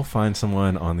 Just go find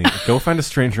someone go find a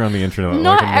stranger on the internet.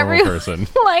 Not like a normal everyone person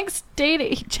likes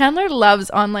dating. Chandler loves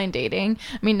online dating.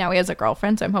 I mean, now he has a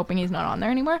girlfriend, so I'm hoping he's not on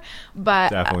there anymore. But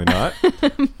definitely not.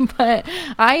 But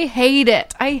I hate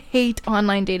it. I hate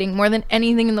online dating more than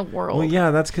anything in the world. Well, yeah,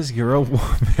 that's because you're a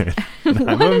woman. And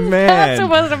I'm What a is man. that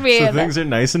supposed to be? So things are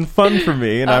nice and fun for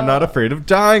me, and I'm not afraid of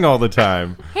dying all the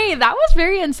time. Hey, that was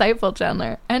very insightful,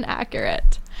 Chandler, and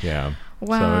accurate. Yeah.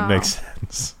 Wow. So it makes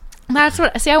sense. That's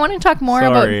what. See, I want to talk more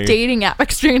about dating app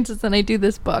experiences than I do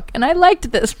this book, and I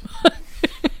liked this book.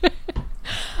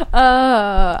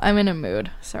 I'm in a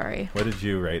mood. Sorry. What did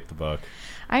you rate the book?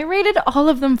 I rated all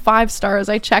of them 5 stars.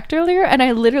 I checked earlier, and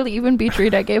I literally even Beach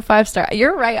Read I gave 5 stars.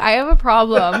 You're right. I have a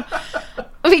problem.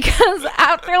 Because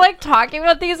after like talking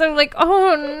about these, I'm like,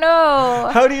 oh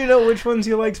no. How do you know which ones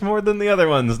you liked more than the other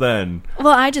ones then? Well,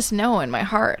 I just know in my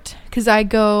heart. Because I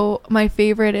go, my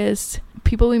favorite is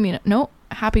People We Meet. No,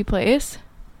 Happy Place.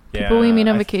 People We Meet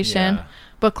on Vacation.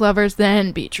 Book Lovers,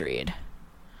 then Beach Read.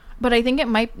 But I think it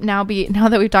might now be, now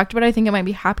that we've talked about it, I think it might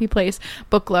be Happy Place,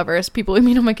 Book Lovers, People We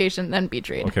Meet on Vacation, then Beach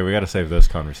Read. Okay, we got to save this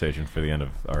conversation for the end of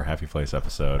our Happy Place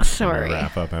episode. Sorry.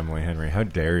 Wrap up Emily Henry. How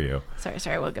dare you?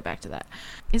 Sorry, we'll get back to that.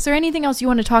 Is there anything else you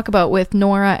want to talk about with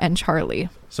Nora and Charlie?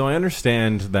 So I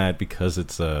understand that because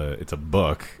it's a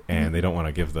book and they don't want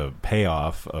to give the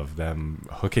payoff of them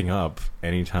hooking up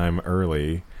anytime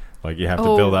early. Like you have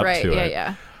to build up to it.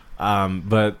 Yeah.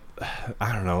 But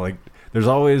I don't know, like there's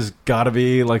always got to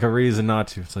be like a reason not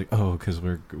to. It's like, oh, because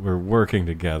we're working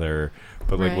together,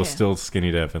 but like we'll still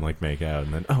skinny dip and like make out,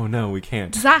 and then oh no, we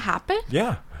can't. Does that happen?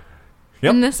 Yeah.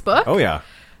 Yep. In this book? Oh yeah.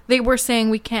 They were saying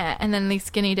we can't, and then they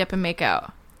skinny dip and make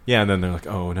out. Yeah, and then they're like,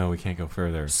 oh no, we can't go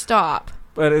further. Stop.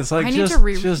 But it's like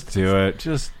just do it.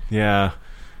 Just yeah.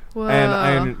 Whoa.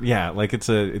 And yeah, like it's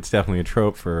definitely a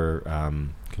trope for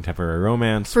contemporary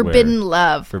romance. Forbidden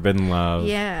love.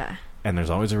 Yeah. And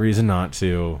there's always a reason not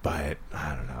to, but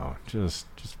I don't know. Just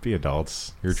be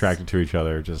adults. You're attracted to each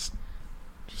other. Just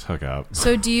hook up.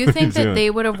 So do you think that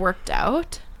they would have worked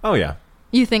out? Oh yeah.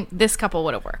 You think this couple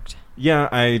would have worked? Yeah,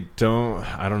 I don't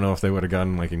know if they would have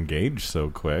gotten like engaged so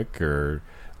quick or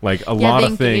like a lot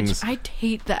of things. I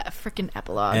hate that freaking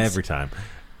epilogues every time.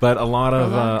 But a lot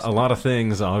of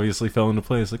things obviously fell into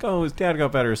place. Like, oh, his dad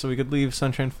got better, so we could leave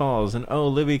Sunshine Falls, and oh,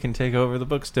 Libby can take over the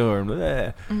bookstore.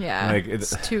 Bleh. Yeah, like,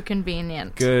 it's too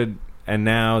convenient. Good, and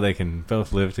now they can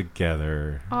both live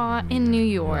together. In New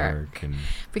York,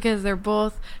 because they're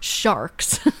both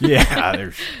sharks. Yeah,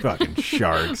 they're fucking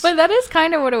sharks. But that is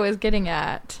kind of what it was getting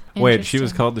at. Wait, she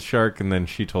was called the Shark, and then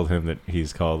she told him that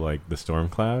he's called like the Storm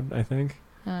Cloud. I think.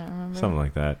 I don't remember. Something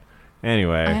like that.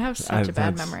 Anyway, I have such a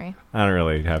bad memory. I don't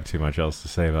really have too much else to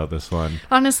say about this one.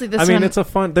 Honestly, they're fun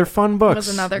books. They're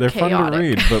fun to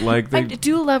read, but like I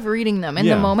do love reading them. In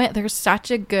the moment, they're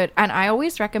such a good, and I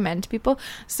always recommend to people.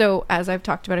 So as I've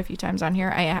talked about a few times on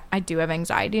here, I do have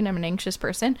anxiety and I'm an anxious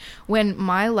person. When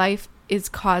my life is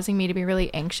causing me to be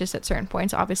really anxious at certain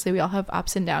points, obviously we all have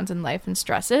ups and downs in life and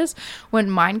stresses. When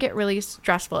mine get really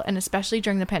stressful, and especially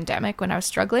during the pandemic when I was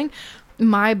struggling,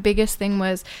 my biggest thing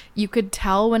was you could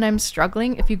tell when I'm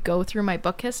struggling if you go through my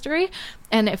book history,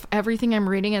 and if everything I'm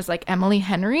reading is like Emily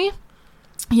Henry,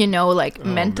 you know, like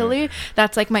mentally,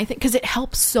 that's like my thing, because it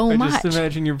helps so much. I just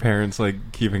imagine your parents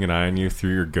like keeping an eye on you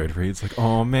through your Goodreads, like,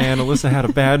 oh man, Alyssa had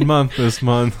a bad month this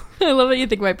month. I love that you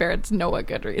think my parents know what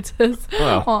Goodreads is.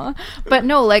 Well. But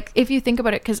no, like if you think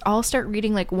about it, because I'll start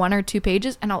reading like 1 or 2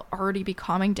 pages and I'll already be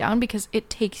calming down, because it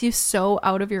takes you so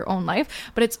out of your own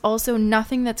life. But it's also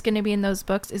nothing that's going to be in those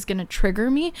books is going to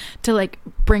trigger me to like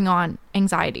bring on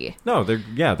anxiety. No,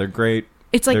 they're great.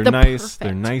 It's like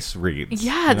they're nice reads.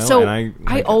 Yeah, you know? so and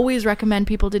I always recommend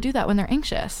people to do that when they're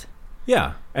anxious.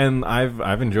 Yeah, and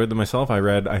I've enjoyed them myself.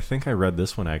 I think I read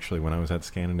this one actually when I was at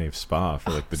Scandinave Spa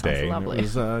for like the day. Lovely. It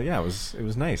was it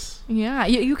was nice. Yeah,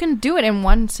 you can do it in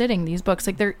one sitting. These books,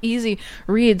 like they're easy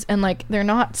reads, and like they're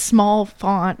not small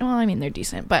font. Well, I mean they're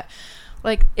decent, but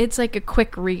like it's like a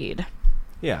quick read.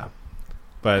 Yeah.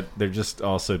 But there just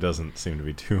also doesn't seem to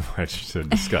be too much to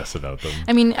discuss about them.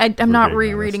 I mean, I'm not being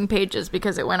rereading pages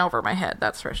because it went over my head.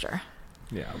 That's for sure.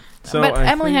 Yeah. So but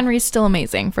Emily Henry's still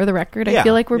amazing, for the record. I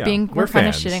feel like we're kind of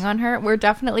fans. shitting on her. We're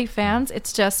definitely fans.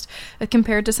 It's just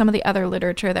compared to some of the other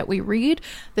literature that we read,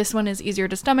 this one is easier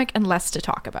to stomach and less to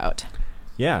talk about.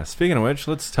 Yeah, speaking of which,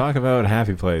 let's talk about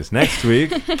Happy Place. Next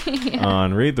week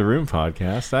on Read the Room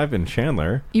podcast, I've been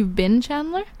Chandler. You've been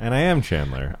Chandler? And I am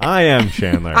Chandler. I am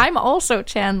Chandler. I'm also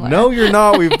Chandler. No, you're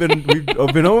not. We've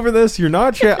been over this. You're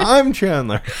not I'm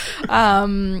Chandler.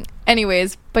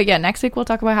 Anyways, but yeah, next week we'll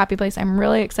talk about Happy Place. I'm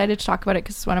really excited to talk about it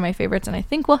because it's one of my favorites, and I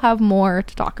think we'll have more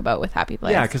to talk about with Happy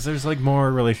Place. Yeah, because there's like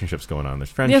more relationships going on.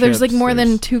 There's friendships. Yeah, there's like more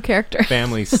than 2 characters.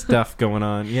 Family stuff going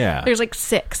on. Yeah. There's like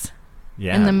 6.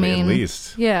 Yeah, in the main, at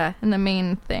least. Yeah, in the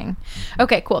main thing.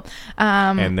 Okay, cool.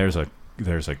 And there's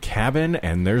a cabin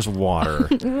and there's water.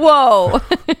 Whoa.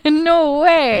 No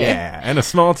way. Yeah, and a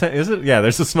small town. Is it? Yeah,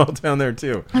 there's a small town there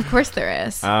too. Of course there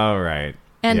is. All right.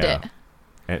 End it.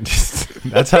 And just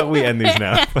that's how we end these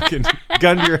now. Fucking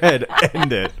gun to your head.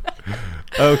 End it.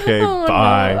 Okay,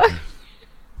 bye. No.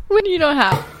 When you don't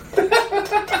have. So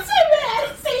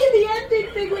bad. Say the ending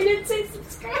thing. We didn't say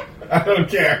subscribe. I don't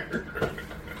care.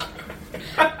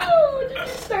 Oh, did you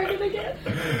start it again?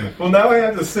 Well, now I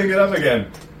have to sing it up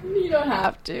again. You don't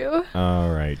have to.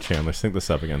 All right, Chandler, sing this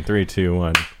up again. 3, 2,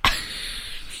 1.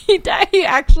 He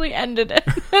actually ended it.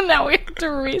 And now we have to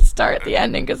restart the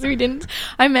ending because we didn't.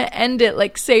 I meant end it,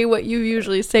 like say what you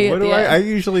usually say at the end. I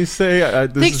usually say?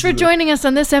 Thanks for joining us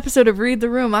on this episode of Read the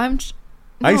Room.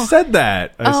 I said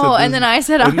that. And then I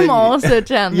said I'm also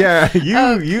Chandler.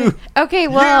 Yeah, you. Okay,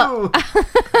 well,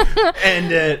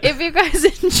 end it. If you guys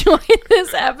enjoyed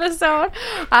this episode,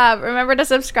 remember to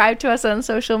subscribe to us on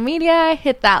social media.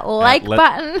 Hit that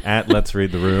button at Let's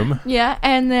Read the Room. Yeah,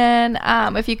 and then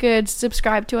if you could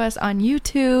subscribe to us on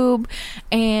YouTube,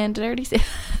 and did I already say?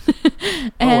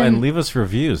 And leave us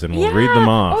reviews, and we'll read them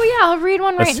off. Oh yeah, I'll read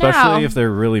one right now. Especially if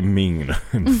they're really mean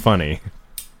and funny.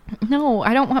 No,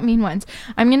 I don't want mean ones.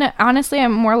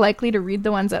 I'm more likely to read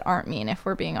the ones that aren't mean, if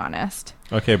we're being honest.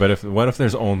 Okay, but what if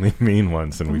there's only mean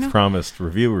ones and we've promised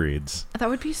review reads? That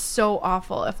would be so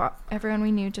awful if everyone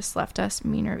we knew just left us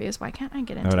mean reviews. Why can't I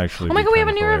get into it? That would actually Oh my god, we have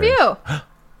a new review!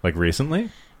 Like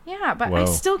recently? Yeah, but Whoa. I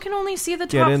still can only see the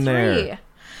Get top in 3. there.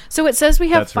 So it says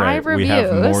we have That's 5 right. reviews. We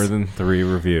have more than 3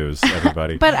 reviews,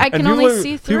 everybody. But I can only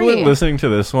see 3. People are listening to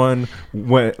this one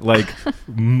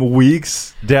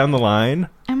weeks down the line.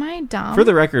 Am I dumb? For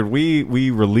the record,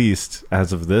 we released,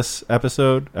 as of this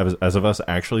episode, as of us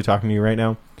actually talking to you right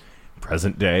now,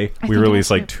 present day, we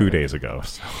released like 2 days ago.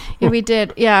 So. Yeah, we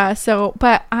did. Yeah. So,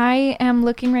 but I am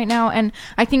looking right now, and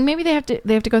I think maybe they have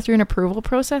to go through an approval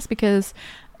process because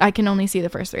I can only see the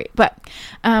first 3. But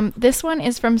this one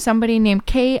is from somebody named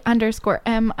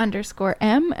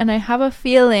K_M_M, and I have a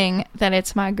feeling that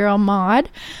it's my girl Maud.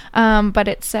 But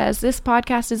it says, this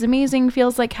podcast is amazing,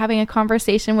 feels like having a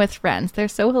conversation with friends. They're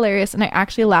so hilarious, and I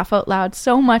actually laugh out loud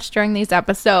so much during these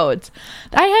episodes.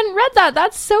 I hadn't read that.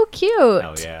 That's so cute.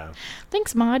 Oh yeah.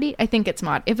 Thanks, Maudie. I think it's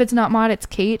Maud. If it's not Maud, it's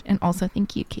Kate. And also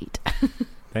thank you, Kate.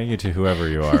 Thank you to whoever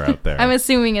you are out there. I'm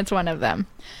assuming it's one of them.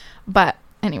 But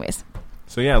anyways.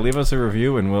 So yeah, leave us a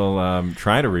review and we'll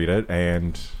try to read it.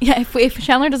 And yeah, if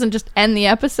Chandler doesn't just end the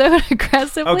episode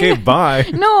aggressively. Okay, bye.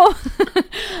 No.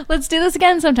 Let's do this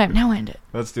again sometime. Now end it.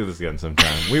 Let's do this again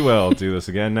sometime. We will do this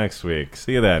again next week.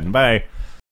 See you then. Bye.